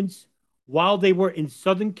arrangements while they were in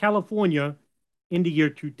Southern California in the year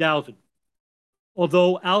 2000.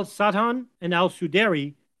 Although al-Sadhan and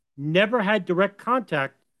al-Suderi never had direct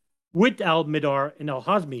contact with al-Mihdhar and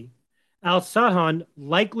al-Hazmi, al-Sadhan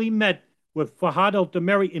likely met with Fahad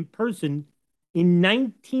al-Damari in person in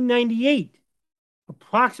 1998,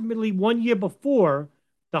 approximately 1 year before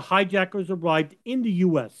the hijackers arrived in the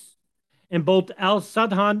U.S. And both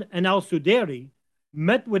al-Sadhan and al-Suderi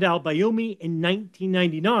met with al-Bayoumi in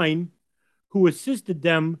 1999, who assisted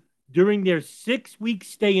them during their 6-week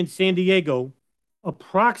stay in San Diego,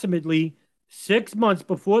 approximately 6 months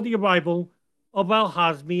before the arrival of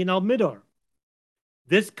al-Hazmi and al-Mihdhar.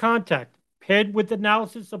 This contact, paired with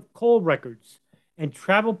analysis of call records and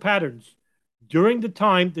travel patterns during the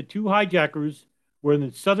time the two hijackers were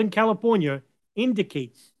in Southern California,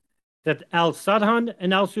 indicates that al-Sadhan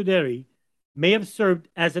and al-Suderi may have served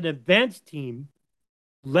as an advance team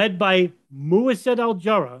led by Muassed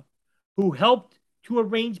al-Jarrah, who helped to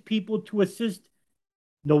arrange people to assist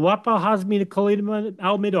Nawaf al-Hazmi and Khalid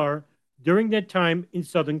al-Mihdhar during their time in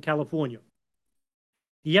Southern California.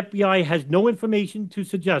 The FBI has no information to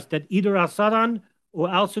suggest that either al-Sadhan or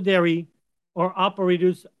al-Suderi are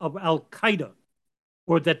operators of al-Qaeda,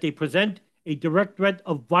 or that they present a direct threat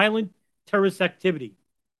of violent terrorist activity.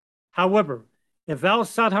 However, if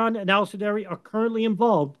al-Sadhan and al-Suderi are currently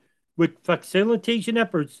involved with facilitation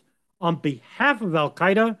efforts on behalf of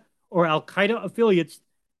al-Qaeda or al-Qaeda affiliates,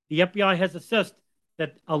 the FBI has assessed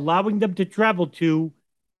that allowing them to travel to,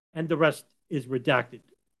 and the rest is redacted.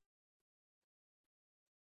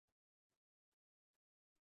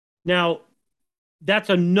 Now, that's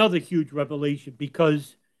another huge revelation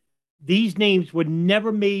because these names were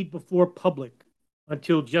never made before public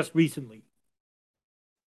until just recently.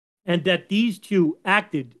 And that these two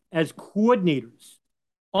acted as coordinators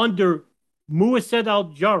under Muassed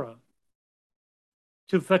al-Jarrah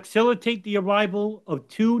to facilitate the arrival of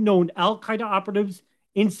two known al-Qaeda operatives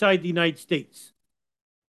inside the United States.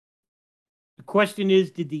 The question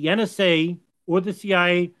is, did the NSA or the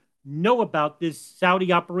CIA know about this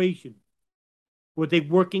Saudi operation? Were they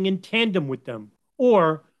working in tandem with them?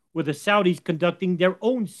 Or were the Saudis conducting their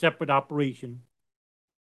own separate operation?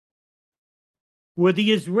 Were the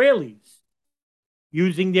Israelis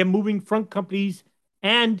using their moving front companies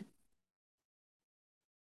and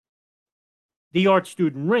the Art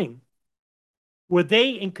Student Ring? Were they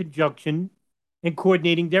in conjunction and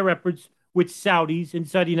coordinating their efforts with Saudis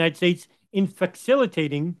inside the United States in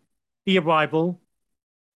facilitating the arrival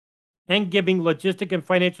and giving logistic and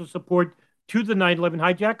financial support to the 9/11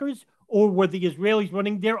 hijackers? Or were the Israelis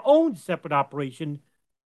running their own separate operation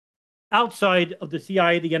outside of the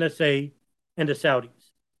CIA, the NSA, and the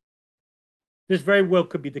Saudis? This very well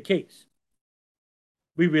could be the case.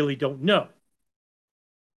 We really don't know.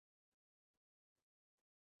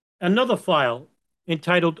 Another file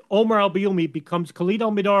entitled Omar al-Bayoumi becomes Khalid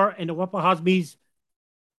al-Mihdhar and Nawaf al-Hazmi's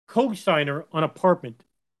co-signer on apartment.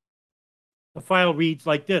 The file reads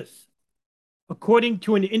like this. According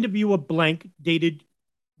to an interview of Blank dated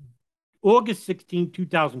August 16,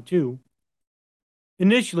 2002,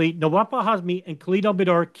 initially, Nawaf al-Hazmi and Khalid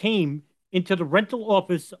al-Mihdhar came into the rental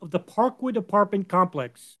office of the Parkwood apartment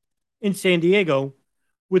complex in San Diego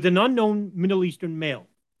with an unknown Middle Eastern male,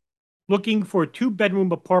 looking for a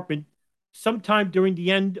 2-bedroom apartment sometime during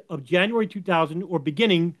the end of January 2000 or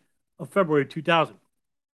beginning of February 2000.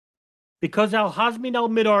 Because al-Hazmi and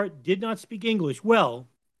al-Midar did not speak English well,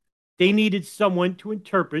 they needed someone to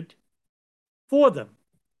interpret for them.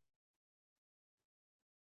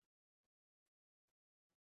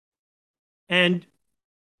 And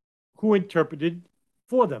who interpreted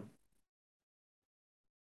for them?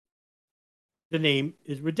 The name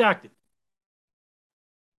is redacted.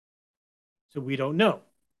 So we don't know.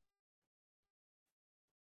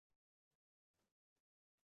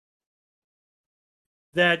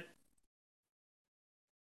 That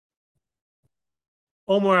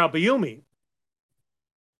Omar al-Bayoumi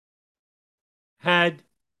had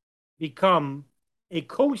become a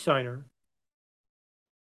co-signer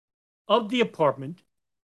of the apartment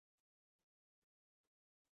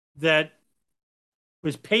that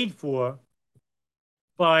was paid for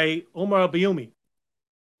by Omar al-Bayoumi.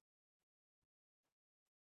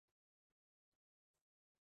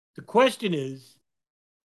 The question is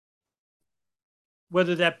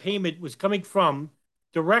whether that payment was coming from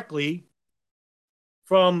directly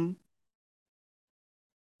from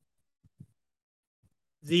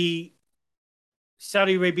the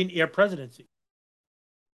Saudi Arabian Air Presidency.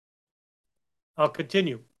 I'll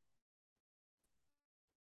continue.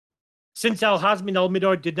 Since al-Hazmi and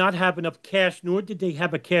al-Midar did not have enough cash, nor did they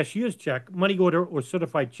have a cashier's check, money order, or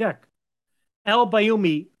certified check,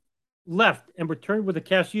 al-Bayoumi left and returned with a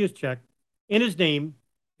cashier's check in his name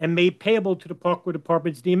and made payable to the Parkwood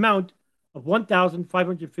Apartments the amount of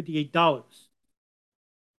 $1,558,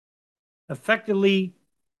 effectively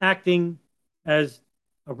acting as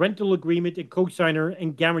a rental agreement and co-signer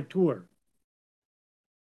and guarantor.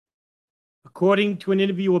 According to an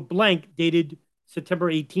interview with Blank dated September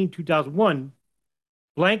 18, 2001,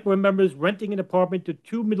 Blank remembers renting an apartment to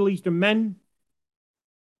two Middle Eastern men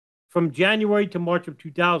from January to March of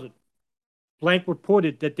 2000. Blank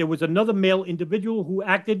reported that there was another male individual who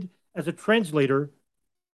acted as a translator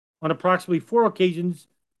on approximately 4 occasions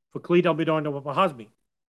for Khalid al-Midar and Nawaf al-Hazmi.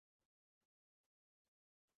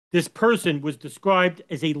 This person was described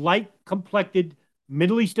as a light-complected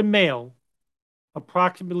Middle Eastern male,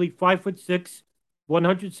 approximately 5'6",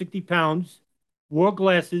 160 pounds, wore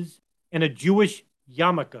glasses, and a Jewish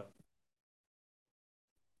yarmulke.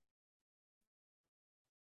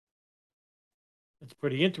 That's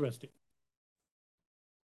pretty interesting.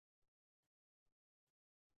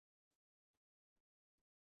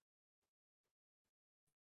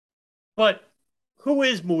 But who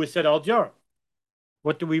is Muwasset al-Jarrah?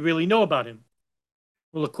 What do we really know about him?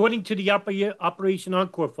 Well, according to the Operation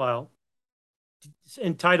Encore file,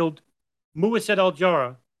 entitled Muwasset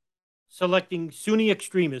al-Jarrah, Selecting Sunni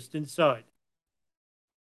Extremists Inside,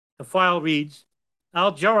 the file reads,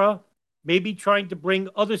 al-Jarrah may be trying to bring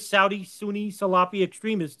other Saudi Sunni Salafi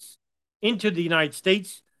extremists into the United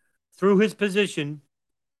States through his position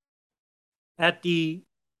at the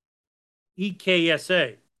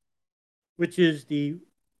EKSA, which is the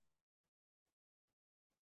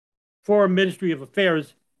Foreign Ministry of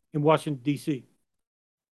Affairs in Washington, D.C.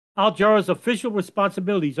 Al-Jarrah's official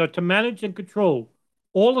responsibilities are to manage and control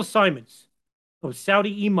all assignments of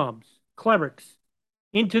Saudi imams, clerics,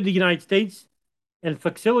 into the United States and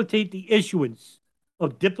facilitate the issuance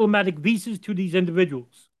of diplomatic visas to these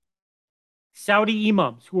individuals. Saudi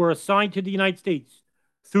imams who are assigned to the United States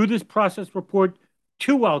through this process report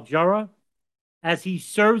to al-Jarrah as he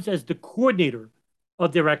serves as the coordinator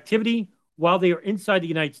of their activity while they are inside the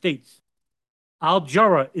United States.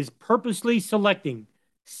 Al-Jarrah is purposely selecting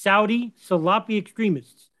Saudi Salafi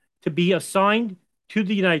extremists to be assigned to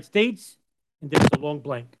the United States, and there's a long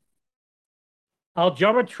blank.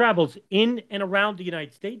 Al-Jarrah travels in and around the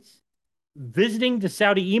United States, visiting the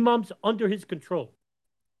Saudi imams under his control.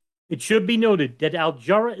 It should be noted that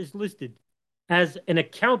al-Jarrah is listed as an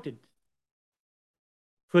accountant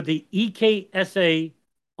for the EKSA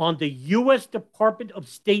on the U.S. Department of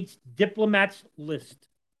State's diplomats list.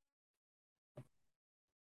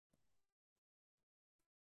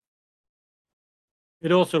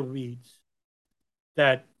 It also reads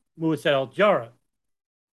that Muwasset al-Jarrah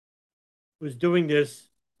was doing this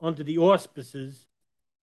under the auspices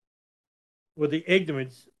or the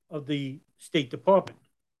ignorance of the State Department.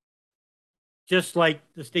 Just like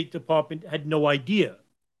the State Department had no idea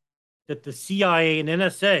that the CIA and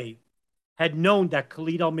NSA had known that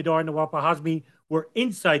Khalid al-Midar and Nawaf al-Hazmi were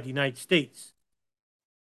inside the United States.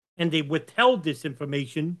 And they withheld this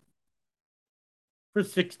information for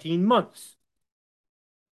 16 months.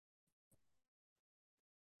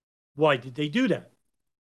 Why did they do that?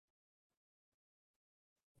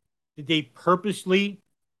 Did they purposely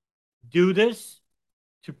do this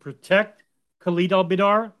to protect Khalid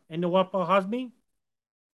al-Midar and Nawaf al-Hazmi?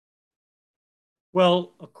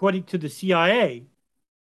 Well, according to the CIA,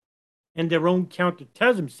 and their own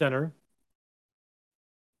counterterrorism center,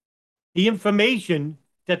 the information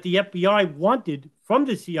that the FBI wanted from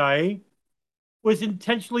the CIA was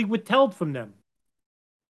intentionally withheld from them.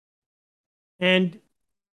 And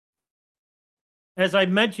as I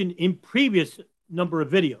mentioned in previous number of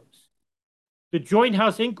videos, the Joint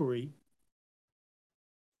House Inquiry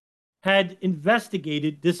had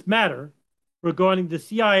investigated this matter regarding the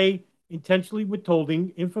CIA intentionally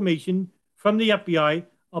withholding information from the FBI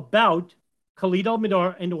about Khalid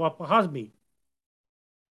al-Mihdhar and Nawaf al-Hazmi.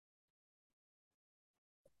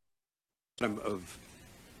 Of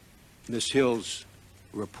Ms. Hill's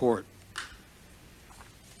report,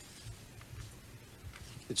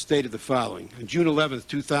 it stated the following. On June 11,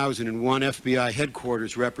 2001, FBI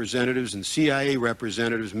headquarters representatives and CIA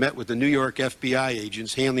representatives met with the New York FBI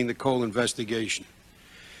agents handling the Cole investigation.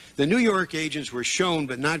 The New York agents were shown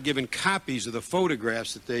but not given copies of the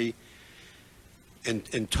photographs that they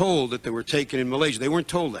and told that they were taken in Malaysia. They weren't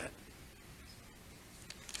told that.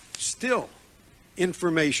 Still,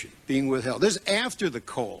 information being withheld. This is after the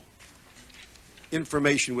Cole.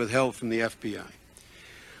 Information withheld from the FBI.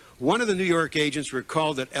 One of the New York agents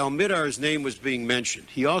recalled that al-Mihdhar's name was being mentioned.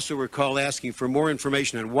 He also recalled asking for more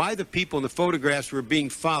information on why the people in the photographs were being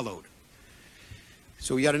followed.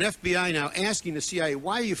 So we got an FBI now asking the CIA,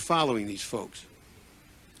 why are you following these folks?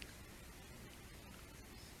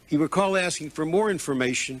 He recalled asking for more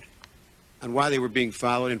information on why they were being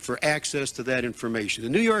followed and for access to that information. The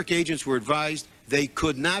New York agents were advised they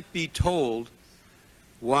could not be told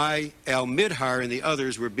why al-Mihdhar and the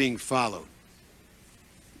others were being followed.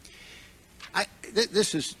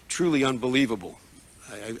 This is truly unbelievable.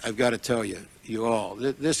 I've got to tell you all,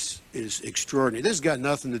 this is extraordinary. This has got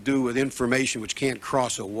nothing to do with information which can't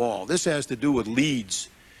cross a wall. This has to do with leads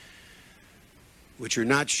which are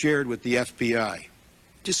not shared with the FBI.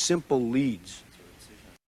 Just simple leads.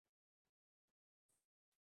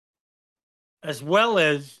 As well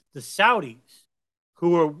as the Saudis,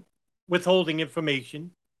 who are withholding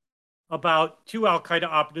information about two al-Qaeda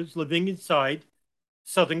operatives living inside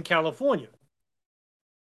Southern California.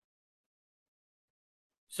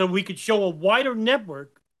 So we could show a wider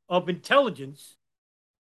network of intelligence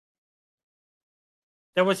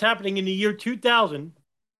that was happening in the year 2000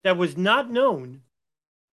 that was not known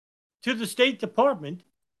to the State Department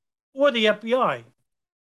or the FBI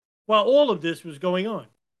while all of this was going on.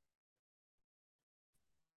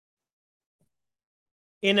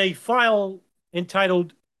 In a file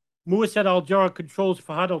entitled Muassad al-Jarrah Controls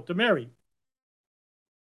Fahad al-Tamari,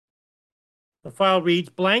 the file reads,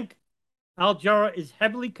 blank, al-Jarrah is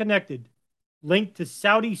heavily connected, linked to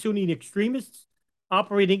Saudi Sunni extremists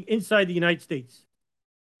operating inside the United States,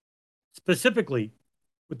 specifically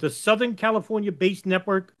with the Southern California-based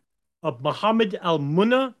network of Mohammed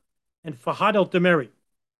al-Munna and Fahad al-Tamari.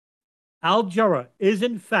 Al-Jarrah is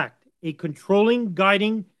in fact a controlling,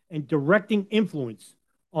 guiding, and directing influence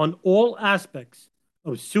on all aspects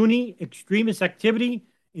of Sunni extremist activity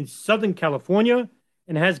in Southern California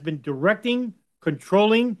and has been directing,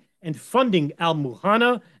 controlling, and funding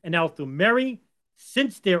al-Munna and al-Tamari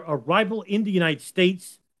since their arrival in the United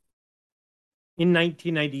States in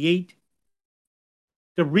 1998.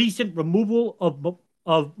 The recent removal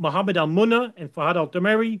of Mohammed al-Munna and Fahad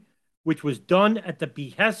al-Tamari, which was done at the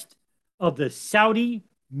behest of the Saudi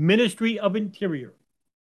Ministry of Interior.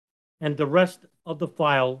 And the rest of the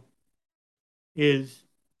file is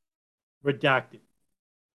redacted.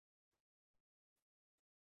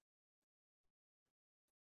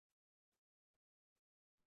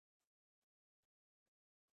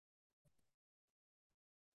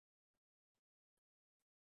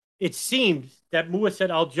 It seems that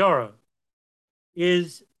Muassad al-Jarrah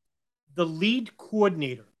is the lead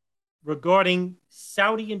coordinator regarding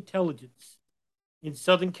Saudi intelligence in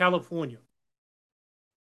Southern California,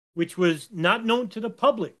 which was not known to the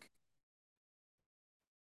public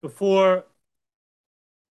before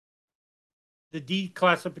the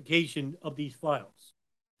declassification of these files.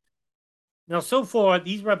 Now, so far,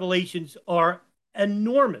 these revelations are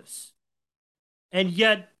enormous, and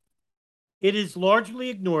yet it is largely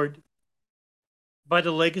ignored by the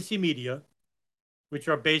legacy media, which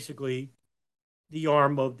are basically the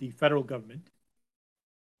arm of the federal government,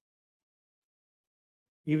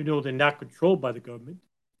 even though they're not controlled by the government,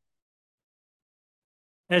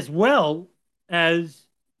 as well as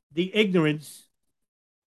the ignorance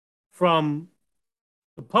from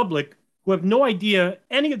the public who have no idea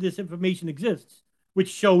any of this information exists, which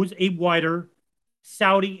shows a wider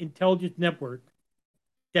Saudi intelligence network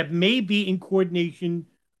that may be in coordination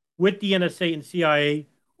with the NSA and CIA,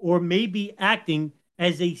 or may be acting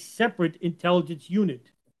as a separate intelligence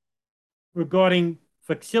unit regarding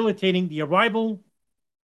facilitating the arrival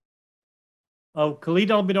of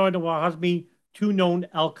Khalid al-Mihdhar and al-Hazmi, two known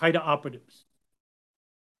al-Qaeda operatives.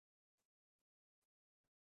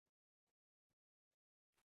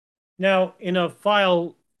 Now, in a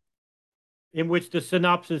file in which the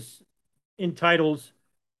synopsis entitles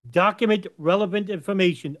Document Relevant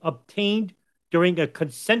Information Obtained During a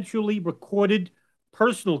Consensually Recorded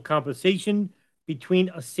Personal Conversation Between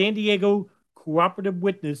a San Diego Cooperative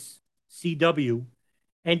Witness, CW,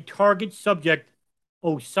 and target subject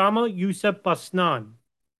Osama Yusuf Basnan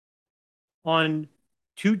on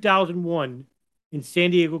 2001 in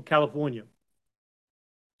San Diego, California.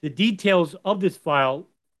 The details of this file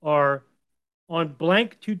are on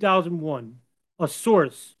blank 2001, a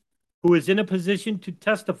source who is in a position to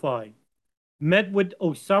testify met with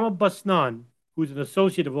Osama Basnan, who's an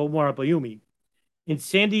associate of Omar al-Bayoumi, in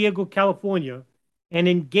San Diego, California, and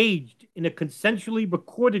engaged in a consensually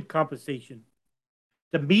recorded conversation.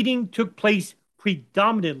 The meeting took place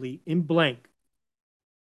predominantly in blank.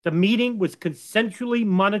 The meeting was consensually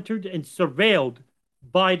monitored and surveilled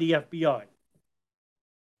by the FBI.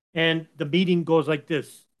 And the meeting goes like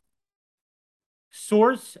this.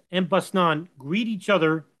 Source and Basnan greet each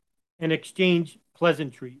other and exchange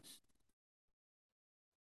pleasantries.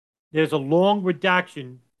 There's a long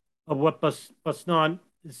redaction of what Basnan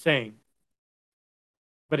is saying.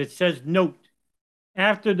 But it says, note,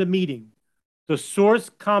 after the meeting, the source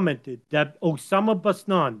commented that Osama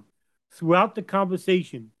Basnan, throughout the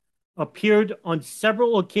conversation, appeared on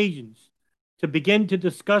several occasions to begin to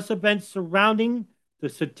discuss events surrounding the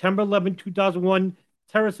September 11, 2001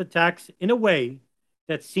 terrorist attacks in a way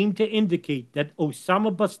that seemed to indicate that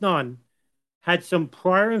Osama Basnan had some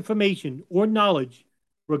prior information or knowledge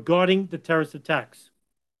regarding the terrorist attacks.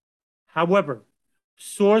 However,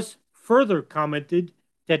 source further commented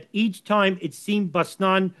that each time it seemed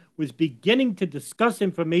Basnan was beginning to discuss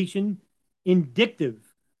information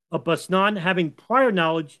indicative of Basnan having prior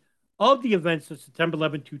knowledge of the events of September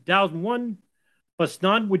 11, 2001,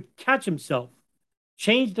 Basnan would catch himself,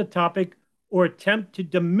 change the topic, or attempt to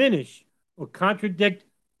diminish or contradict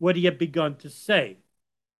what he had begun to say.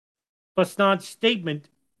 Basnan's statement,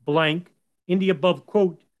 blank, in the above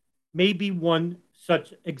quote, may be one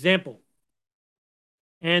such example.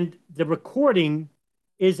 And the recording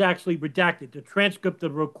is actually redacted. The transcript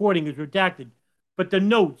of the recording is redacted, but the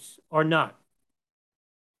notes are not.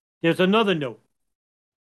 There's another note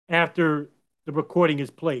after the recording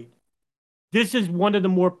is played. This is one of the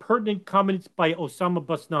more pertinent comments by Osama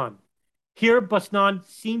Basnan. Here, Basnan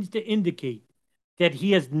seems to indicate that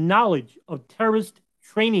he has knowledge of terrorist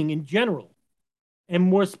training in general, and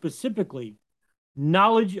more specifically,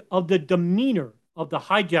 knowledge of the demeanor of the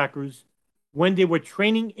hijackers when they were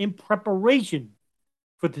training in preparation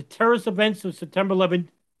for the terrorist events of September 11,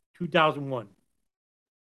 2001.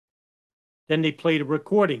 Then they played a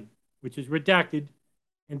recording, which is redacted,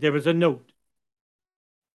 and there is a note.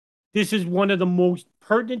 This is one of the most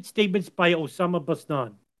pertinent statements by Osama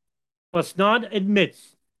Basnan. Basnan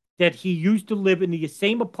admits that he used to live in the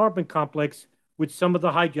same apartment complex with some of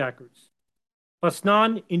the hijackers.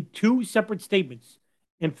 Basnan, in two separate statements,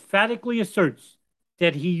 emphatically asserts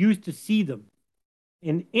that he used to see them.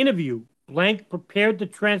 In interview, blank prepared the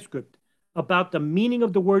transcript about the meaning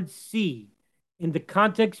of the word see in the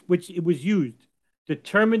context which it was used,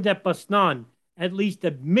 determined that Basnan at least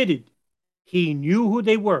admitted he knew who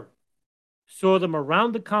they were, saw them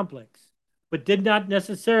around the complex, but did not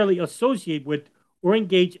necessarily associate with or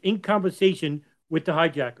engage in conversation with the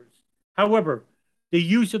hijackers. However, the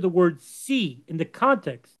use of the word see in the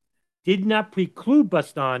context did not preclude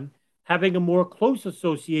Basnan having a more close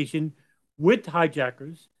association with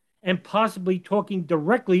hijackers and possibly talking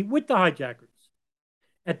directly with the hijackers.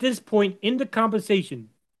 At this point in the conversation,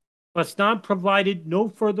 Basnan provided no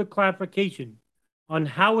further clarification on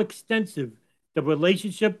how extensive the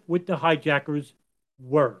relationship with the hijackers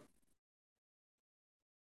were.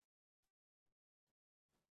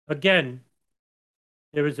 Again,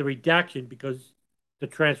 there is a redaction because the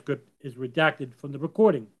transcript is redacted from the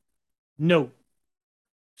recording. Note,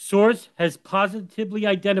 source has positively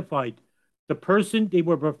identified the person they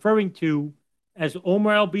were referring to as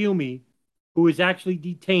Omar al-Bayoumi, who is actually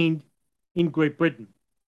detained in Great Britain.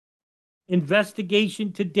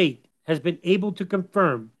 Investigation to date has been able to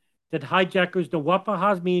confirm that hijackers Nawaf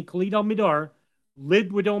al-Hazmi and Khalid al-Mihdhar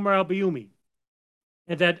lived with Omar al-Bayoumi,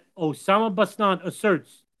 and that Osama Basnan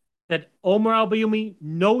asserts that Omar al-Bayoumi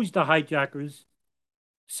knows the hijackers,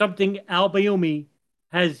 something al-Bayoumi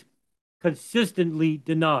has consistently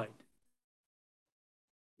denied.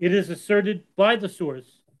 It is asserted by the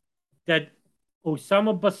source that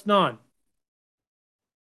Osama Basnan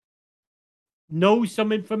knows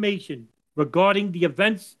some information regarding the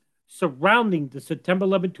events surrounding the September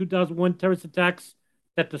 11, 2001 terrorist attacks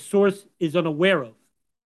that the source is unaware of.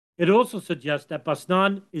 It also suggests that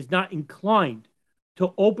Basnan is not inclined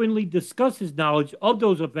to openly discuss his knowledge of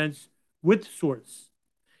those events with Source.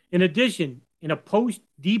 In addition, in a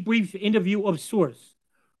post-debrief interview of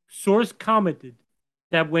Source commented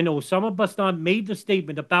that when Osama Basnan made the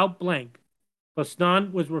statement about blank,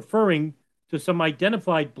 Basnan was referring to some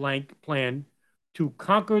identified blank plan to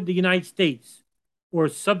conquer the United States or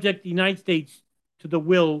subject the United States to the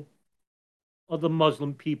will of the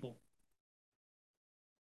Muslim people.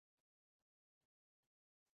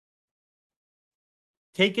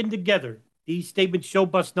 Taken together, these statements show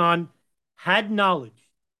Basnan had knowledge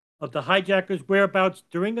of the hijackers' whereabouts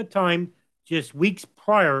during a time just weeks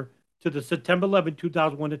prior to the September 11,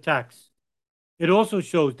 2001 attacks. It also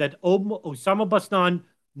shows that Osama Basnan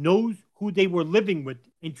knows who they were living with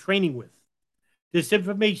and training with. This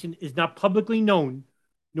information is not publicly known,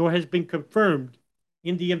 nor has been confirmed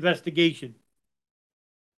in the investigation.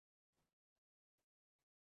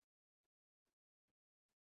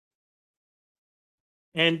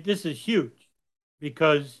 And this is huge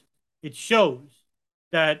because it shows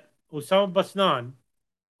that Osama Basnan,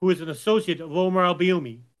 who is an associate of Omar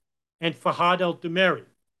al-Bayoumi and Fahad al-Dumari,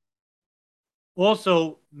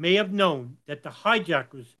 also may have known that the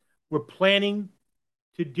hijackers were planning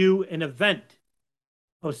to do an event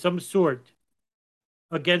of some sort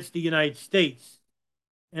against the United States,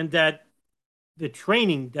 and that the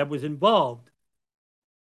training that was involved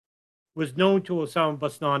was known to Osama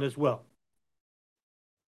Basnan as well.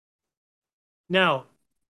 Now,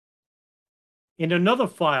 in another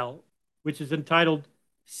file, which is entitled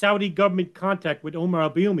Saudi Government Contact with Omar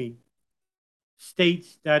al-Bayoumi,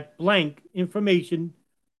 states that blank information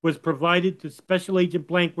was provided to Special Agent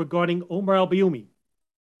blank regarding Omar al-Bayoumi.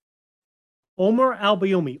 Omar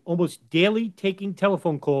al-Bayoumi almost daily taking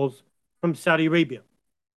telephone calls from Saudi Arabia.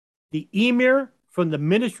 The emir from the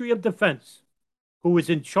Ministry of Defense, who was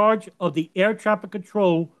in charge of the air traffic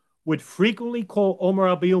control, would frequently call Omar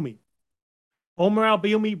al-Bayoumi. Omar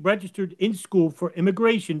al-Bayoumi registered in school for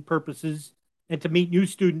immigration purposes and to meet new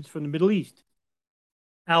students from the Middle East.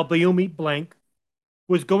 Al-Bayoumi blank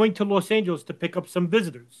was going to Los Angeles to pick up some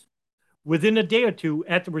visitors. Within a day or two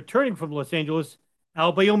after returning from Los Angeles,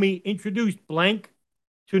 al-Bayoumi introduced blank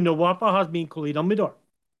to Nawaf al-Hazmi and Khalid al-Mihdhar.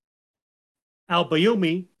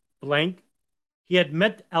 Al-Bayoumi blank, he had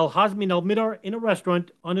met al-Hazmi and al-Mihdhar in a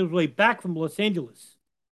restaurant on his way back from Los Angeles.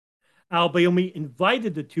 Al-Bayoumi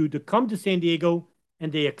invited the two to come to San Diego,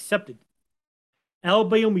 and they accepted.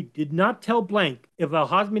 Al-Bayoumi did not tell blank if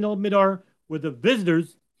al-Hazmi and al-Mihdhar were the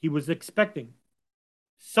visitors he was expecting.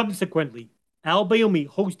 Subsequently, al-Bayoumi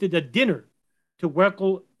hosted a dinner to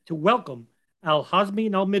welcome al-Hazmi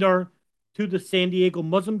and al-Mihdhar to the San Diego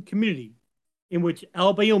Muslim community, in which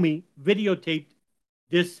al-Bayoumi videotaped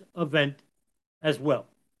this event as well.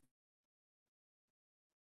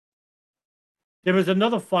 There is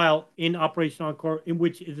another file in Operation Encore in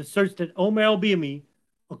which it asserts that Omar al-Bayoumi,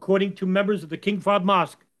 according to members of the King Fahd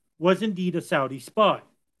Mosque, was indeed a Saudi spy.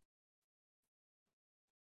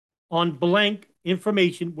 On blank,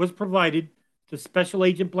 information was provided to Special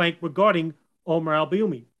Agent blank regarding Omar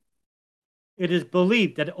al-Bayoumi. It is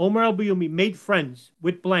believed that Omar al-Bayoumi made friends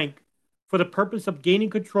with blank for the purpose of gaining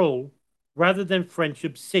control rather than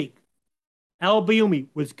friendship's sake. Al-Bayoumi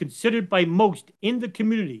was considered by most in the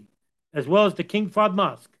community, as well as the King Fahd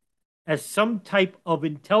Mosque, as some type of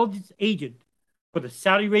intelligence agent for the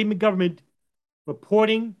Saudi Arabian government,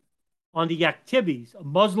 reporting on the activities of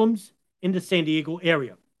Muslims in the San Diego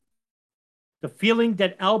area. The feeling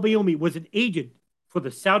that al-Bayoumi was an agent for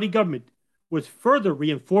the Saudi government was further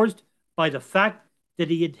reinforced by the fact that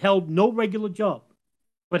he had held no regular job,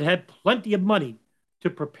 but had plenty of money to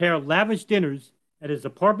prepare lavish dinners at his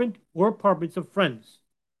apartment or apartments of friends.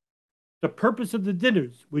 The purpose of the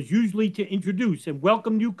dinners was usually to introduce and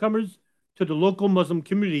welcome newcomers to the local Muslim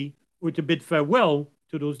community or to bid farewell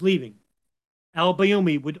to those leaving.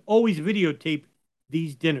 Al-Bayoumi would always videotape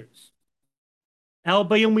these dinners.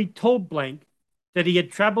 Al-Bayoumi told blank that he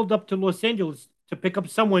had traveled up to Los Angeles to pick up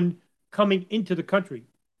someone coming into the country,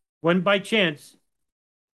 when by chance,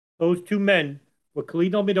 those two men were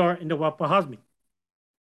Khalid al-Mihdhar and Nawaf al-Hazmi.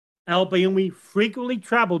 Al-Bayoumi frequently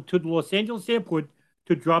traveled to the Los Angeles airport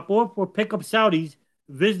to drop off or pick up Saudis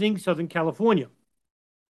visiting Southern California.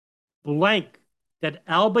 Blank that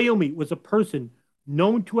al-Bayoumi was a person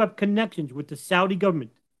known to have connections with the Saudi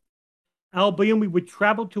government. Al-Bayoumi would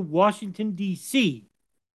travel to Washington, D.C.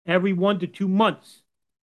 every 1 to 2 months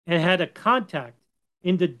and had a contact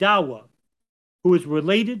in the Dawa who is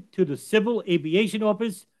related to the Civil Aviation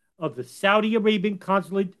Office of the Saudi Arabian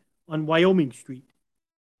consulate on Wyoming Street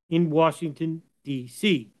in Washington,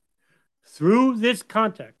 D.C. Through this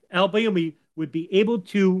contact, al-Bayoumi would be able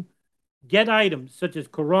to get items such as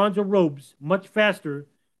Qurans or robes much faster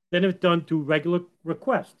than if done through regular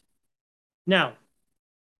request. Now,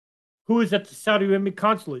 who is at the Saudi Arabian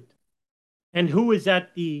consulate and who is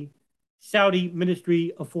at the Saudi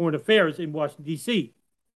Ministry of Foreign Affairs in Washington, D.C.?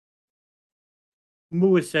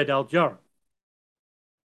 Muwased al-Jarrah.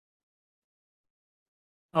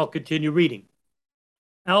 I'll continue reading.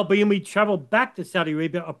 Al-Bayoumi traveled back to Saudi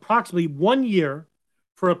Arabia approximately 1 year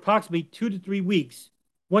for approximately 2 to 3 weeks,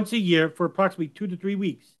 once a year for approximately 2 to 3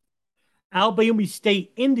 weeks. Al-Bayoumi's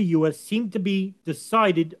stay in the U.S. seemed to be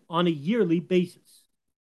decided on a yearly basis.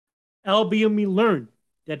 Al-Bayoumi learned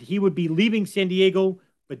that he would be leaving San Diego,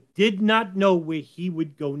 but did not know where he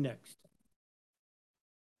would go next.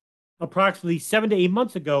 Approximately 7 to 8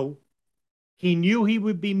 months ago, he knew he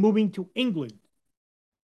would be moving to England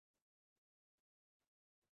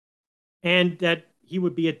and that he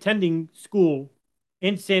would be attending school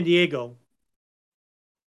in San Diego,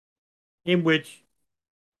 in which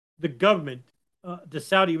the government, the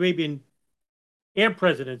Saudi Arabian air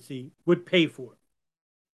presidency, would pay for.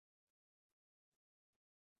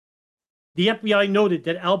 The FBI noted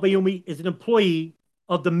that al-Bayoumi is an employee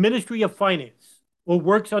of the Ministry of Finance, or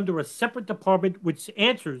works under a separate department which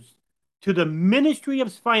answers to the Ministry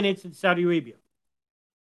of Finance in Saudi Arabia.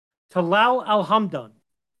 Talal al-Hamdan,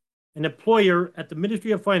 an employer at the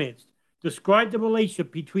Ministry of Finance, described the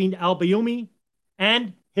relationship between al-Bayoumi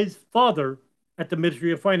and his father at the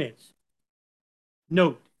Ministry of Finance.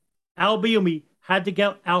 Note, al-Bayoumi had to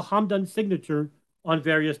get al-Hamdan's signature on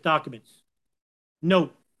various documents.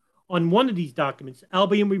 Note, on one of these documents,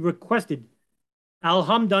 al-Bayoumi requested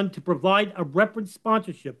al-Hamdan to provide a reference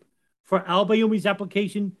sponsorship for al-Bayoumi's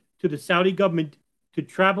application to the Saudi government to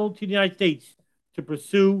travel to the United States to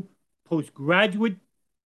pursue postgraduate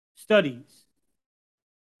studies,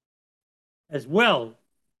 as well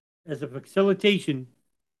as the facilitation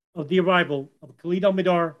of the arrival of Khalid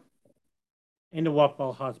al-Mihdhar and Nawaf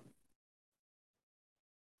al-Hazmi.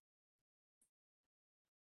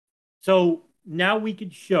 So now we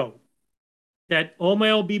can show that Omar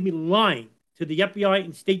al-Bayoumi lying to the FBI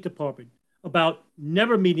and State Department about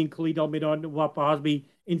never meeting Khalid al-Mihdhar and Nawaf al-Hazmi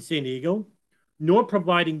in San Diego, nor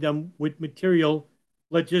providing them with material,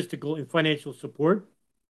 logistical, and financial support,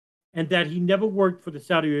 and that he never worked for the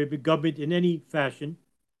Saudi Arabian government in any fashion.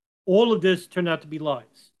 All of this turned out to be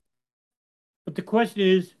lies. But the question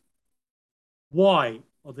is, why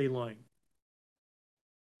are they lying?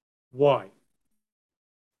 Why?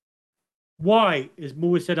 Why is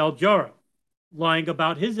Muwased al-Jarrah lying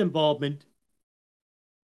about his involvement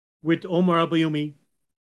with Omar al-Bayoumi,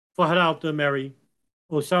 Fahad al-Tameri,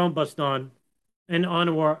 Osama Basnan, and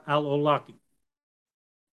Anwar al-Awlaki?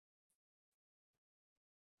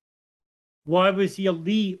 Why was he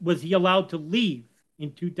allowed to leave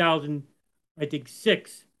in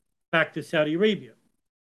 2006 back to Saudi Arabia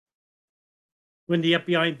when the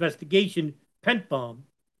FBI investigation, Pent Bomb,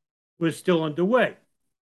 was still underway,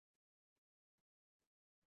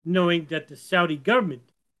 knowing that the Saudi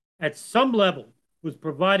government at some level was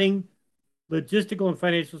providing logistical and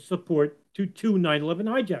financial support to 2 9/11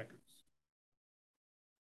 hijackers?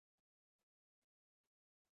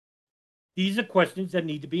 These are questions that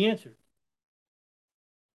need to be answered.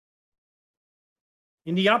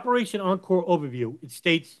 In the Operation Encore overview, it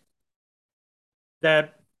states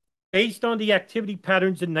that based on the activity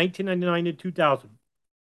patterns in 1999 and 2000,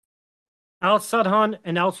 al-Sadhan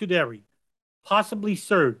and al-Sudari possibly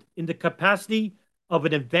served in the capacity of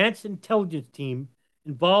an advanced intelligence team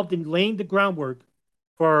involved in laying the groundwork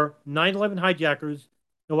for 9/11 hijackers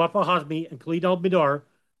Nawaf al-Hazmi and Khalid al-Mihdhar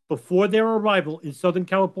before their arrival in Southern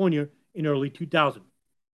California in early 2000.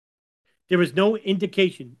 There is no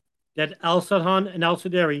indication that al-Sadhan and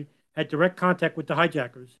al-Sudari had direct contact with the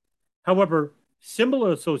hijackers. However,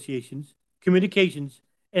 similar associations, communications,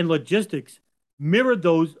 and logistics mirrored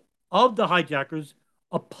those of the hijackers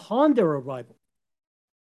upon their arrival.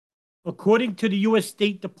 According to the U.S.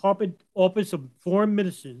 State Department Office of Foreign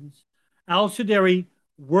Ministers, al-Sudari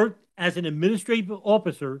worked as an administrative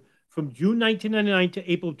officer from June 1999 to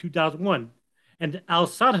April 2001, and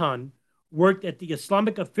al-Sadhan worked at the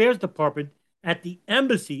Islamic Affairs Department at the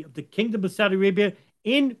Embassy of the Kingdom of Saudi Arabia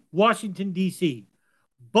in Washington, D.C.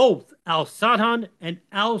 Both al-Sadhan and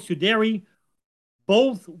al-Sudari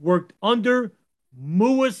both worked under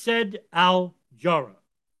Muwased al-Jarrah.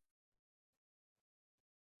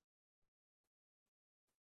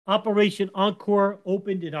 Operation Encore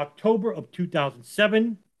opened in October of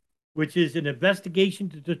 2007, which is an investigation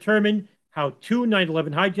to determine how two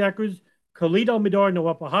 9/11 hijackers, Khalid al-Mihdhar and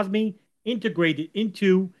Nawaf al-Hazmi, integrated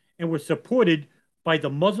into and were supported by the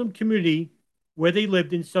Muslim community where they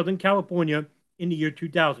lived in Southern California in the year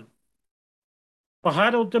 2000.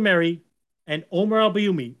 Fahad al-Dameri and Omar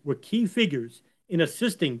al-Bayoumi were key figures in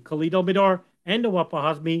assisting Khalid al-Mihdhar and Nawaf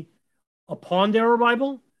al-Hazmi upon their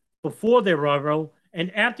arrival, before their arrival,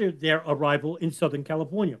 and after their arrival in Southern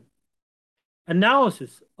California.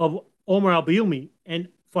 Analysis of Omar al-Bayoumi and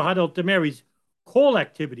Fahad al-Dameri's call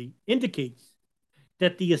activity indicates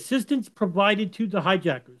that the assistance provided to the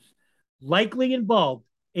hijackers likely involved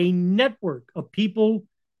a network of people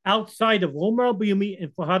outside of Omar al-Bayoumi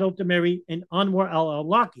and Fahad al-Dameri and Anwar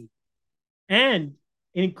al-Awlaki, and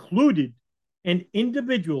included an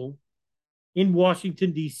individual in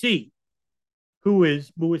Washington, D.C., who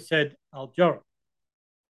is Muwahid al-Jarrah.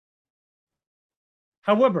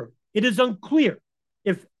 However, it is unclear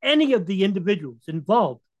if any of the individuals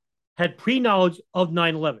involved had pre-knowledge of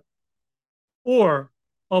 9/11 or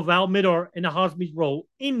of al-Mihdhar and al-Hazmi's role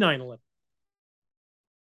in 9/11.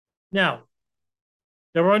 Now,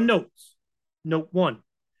 there are notes. Note 1.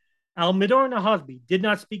 Al-Mihdhar and al-Hazmi did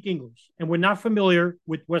not speak English and were not familiar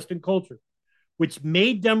with Western culture, which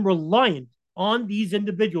made them reliant on these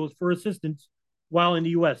individuals for assistance while in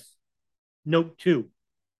the U.S. Note 2.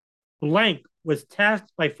 Blank was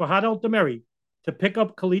tasked by Fahad al-Dameri to pick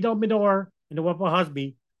up Khalid al-Mihdhar and Nawaf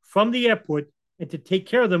al-Hazmi from the airport and to take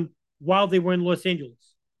care of them while they were in Los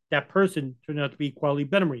Angeles. That person turned out to be Kweli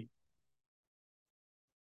Benemri.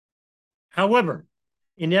 However,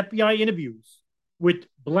 in FBI interviews with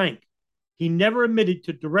Blank, he never admitted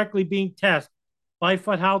to directly being tasked by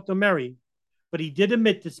Fahad al-Dameri, but he did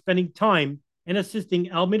admit to spending time and assisting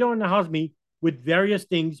al-Mihdhar and al-Hazmi with various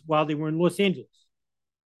things while they were in Los Angeles.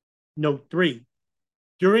 Note 3.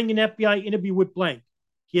 During an FBI interview with Blank,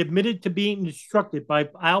 he admitted to being instructed by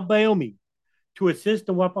al-Bayoumi to assist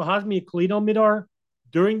Nawaf al-Hazmi and Khalid al-Mihdhar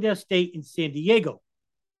during their stay in San Diego.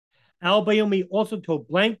 Al-Bayoumi also told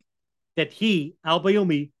Blank that he,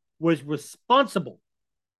 al-Bayoumi, was responsible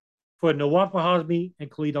for Nawaf al-Hazmi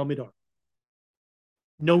and Khalid al-Mihdhar.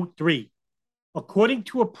 Note 3. According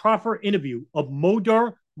to a proffer interview of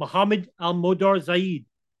Modar Muhammad al-Modar Zaid,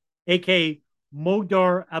 aka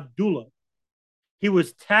Modar Abdullah, he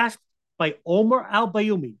was tasked by Omar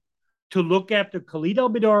al-Bayoumi to look after Khalid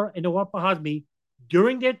al-Mihdhar and Nawaf al-Hazmi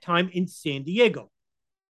during their time in San Diego.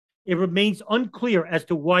 It remains unclear as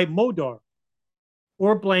to why Modar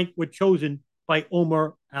or Blank were chosen by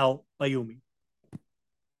Omar al-Bayoumi.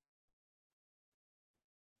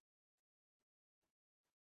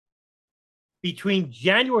 Between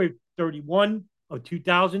January 31 of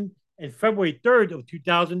 2000 and February 3rd of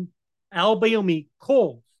 2000, al-Bayoumi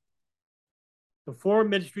calls the Foreign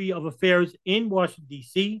Ministry of Affairs in Washington,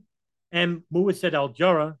 D.C., and Muwahid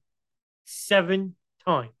al-Jarrah 7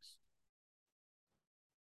 times.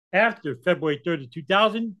 After February 3rd of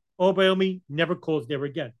 2000, al-Bayoumi never calls there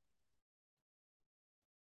again.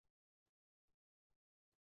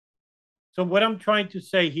 So what I'm trying to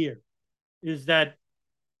say here is that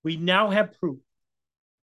we now have proof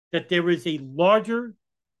that there is a larger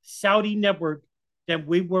Saudi network than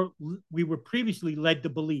we were previously led to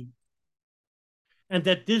believe. And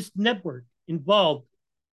that this network involved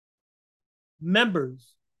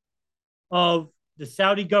members of the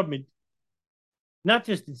Saudi government, not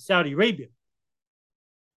just in Saudi Arabia,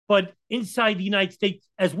 but inside the United States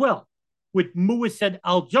as well, with Muwahid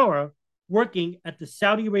al-Jarrah working at the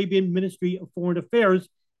Saudi Arabian Ministry of Foreign Affairs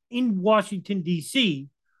in Washington, D.C.,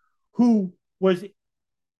 who was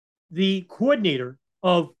the coordinator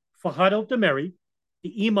of Fahad al-Dameri,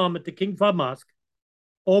 the imam at the King Fahd Mosque,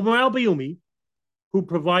 Omar al-Bayoumi, who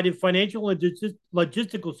provided financial and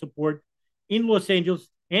logistical support in Los Angeles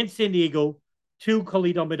and San Diego to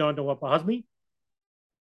Khalid al-Mihdhar and Nawaf al-Hazmi,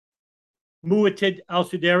 Muwahid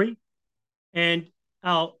al-Sudari, and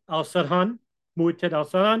al-Sarhan, Muwahid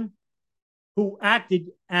al-Sarhan, who acted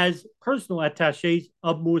as personal attaches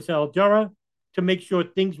of Muwahid al-Jarrah to make sure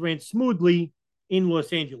things ran smoothly in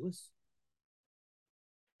Los Angeles,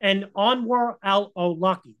 and Anwar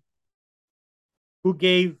al-Awlaki, who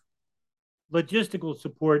gave logistical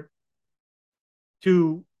support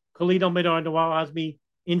to Khalid al-Mihdhar and Nawaf al-Hazmi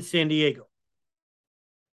in San Diego.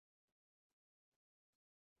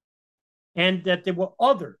 And that there were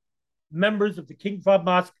other members of the King Fahd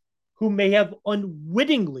Mosque who may have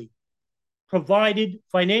unwittingly provided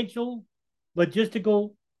financial,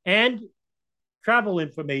 logistical, and travel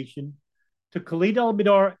information to Khalid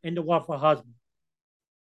al-Mihdhar and Nawaf al-Hazmi.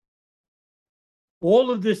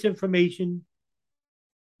 All of this information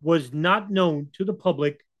was not known to the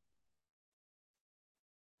public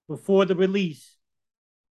before the release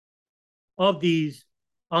of these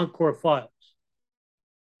Encore files.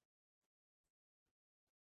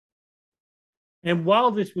 And while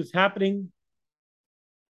this was happening,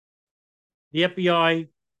 the FBI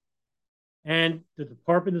and the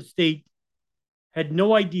Department of State had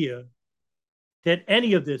no idea that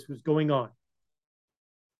any of this was going on.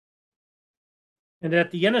 And that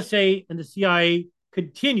the NSA and the CIA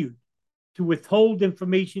continued to withhold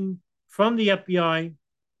information from the FBI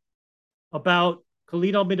about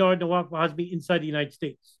Khalid al-Mihdhar and Nawaf al-Hazmi inside the United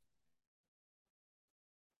States.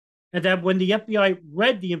 And that when the FBI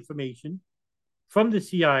read the information from the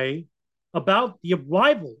CIA about the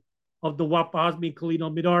arrival of Nawaf al-Hazmi and Khalid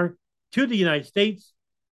al-Mihdhar to the United States,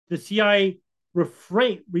 the CIA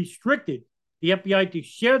restricted the FBI to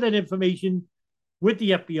share that information with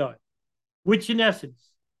the FBI, which in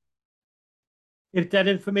essence, if that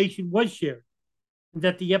information was shared,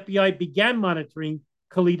 that the FBI began monitoring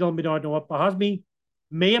Khalid al-Mihdhar and Nawaf al-Hazmi,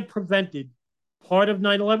 may have prevented part of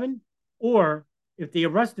 9/11, or if they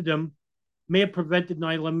arrested them, may have prevented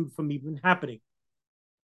 9/11 from even happening.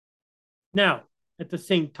 Now, at the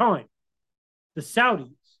same time, the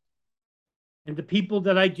Saudis and the people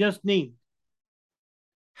that I just named,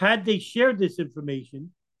 had they shared this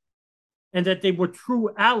information and that they were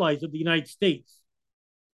true allies of the United States,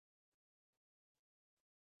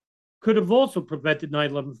 could have also prevented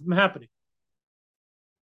 9/11 from happening.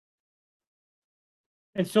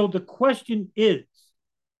 And so the question is,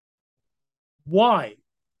 why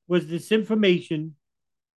was this information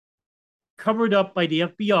covered up by the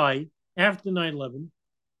FBI after 9/11?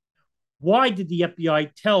 Why did the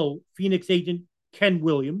FBI tell Phoenix agent Ken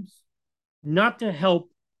Williams not to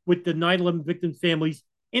help with the 9/11 victims' families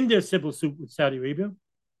in their civil suit with Saudi Arabia?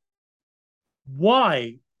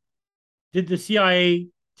 Why did the CIA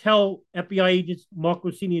tell FBI agents Mark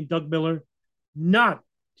Rossini and Doug Miller not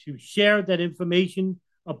to share that information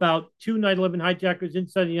about two 9/11 hijackers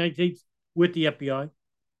inside the United States with the FBI?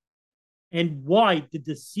 And why did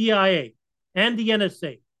the CIA and the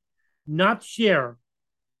NSA not share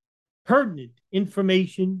pertinent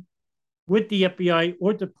information with the FBI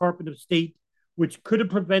or Department of State, which could have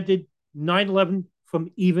prevented 9/11 from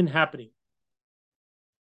even happening?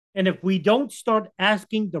 And if we don't start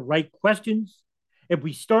asking the right questions, if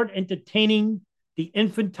we start entertaining the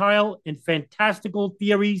infantile and fantastical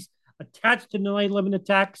theories attached to 9/11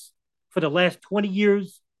 attacks for the last 20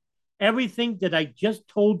 years, everything that I just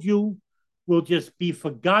told you will just be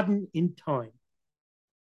forgotten in time.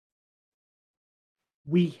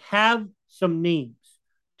 We have some names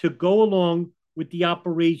to go along with the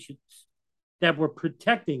operations that were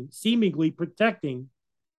seemingly protecting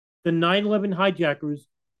the 9/11 hijackers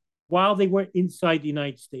while they were inside the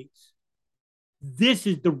United States. This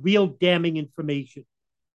is the real damning information.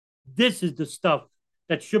 This is the stuff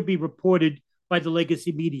that should be reported by the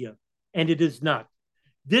legacy media, and it is not.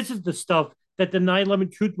 This is the stuff that the 9/11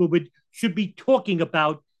 Truth Movement should be talking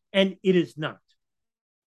about, and it is not.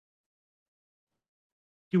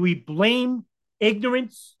 Do we blame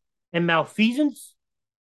ignorance and malfeasance,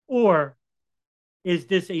 or is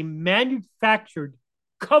this a manufactured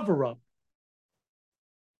cover-up,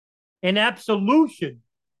 an absolution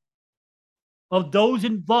of those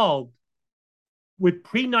involved with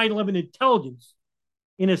pre-9/11 intelligence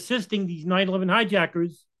in assisting these 9/11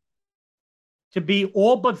 hijackers to be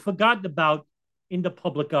all but forgotten about in the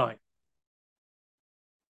public eye?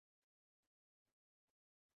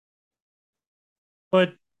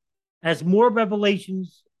 But as more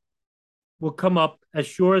revelations will come up, as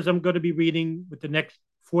sure as I'm going to be reading with the next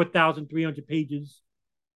 4,300 pages,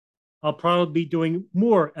 I'll probably be doing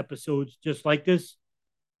more episodes just like this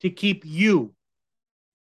to keep you,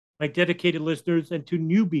 my dedicated listeners, and to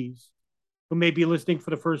newbies who may be listening for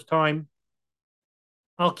the first time,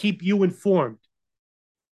 I'll keep you informed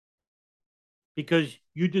because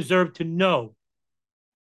you deserve to know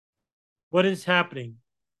what is happening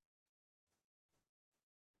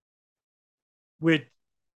with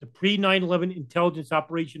the pre-9/11 intelligence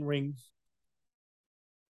operation rings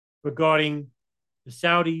regarding the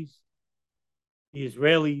Saudis, the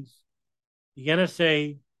Israelis, the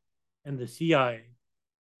NSA, and the CIA,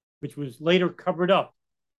 which was later covered up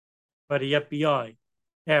by the FBI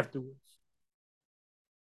afterwards.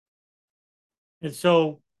 And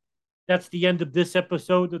so that's the end of this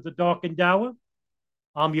episode of The Darkened Hour.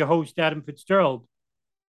 I'm your host, Adam Fitzgerald,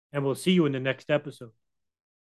 and we'll see you in the next episode.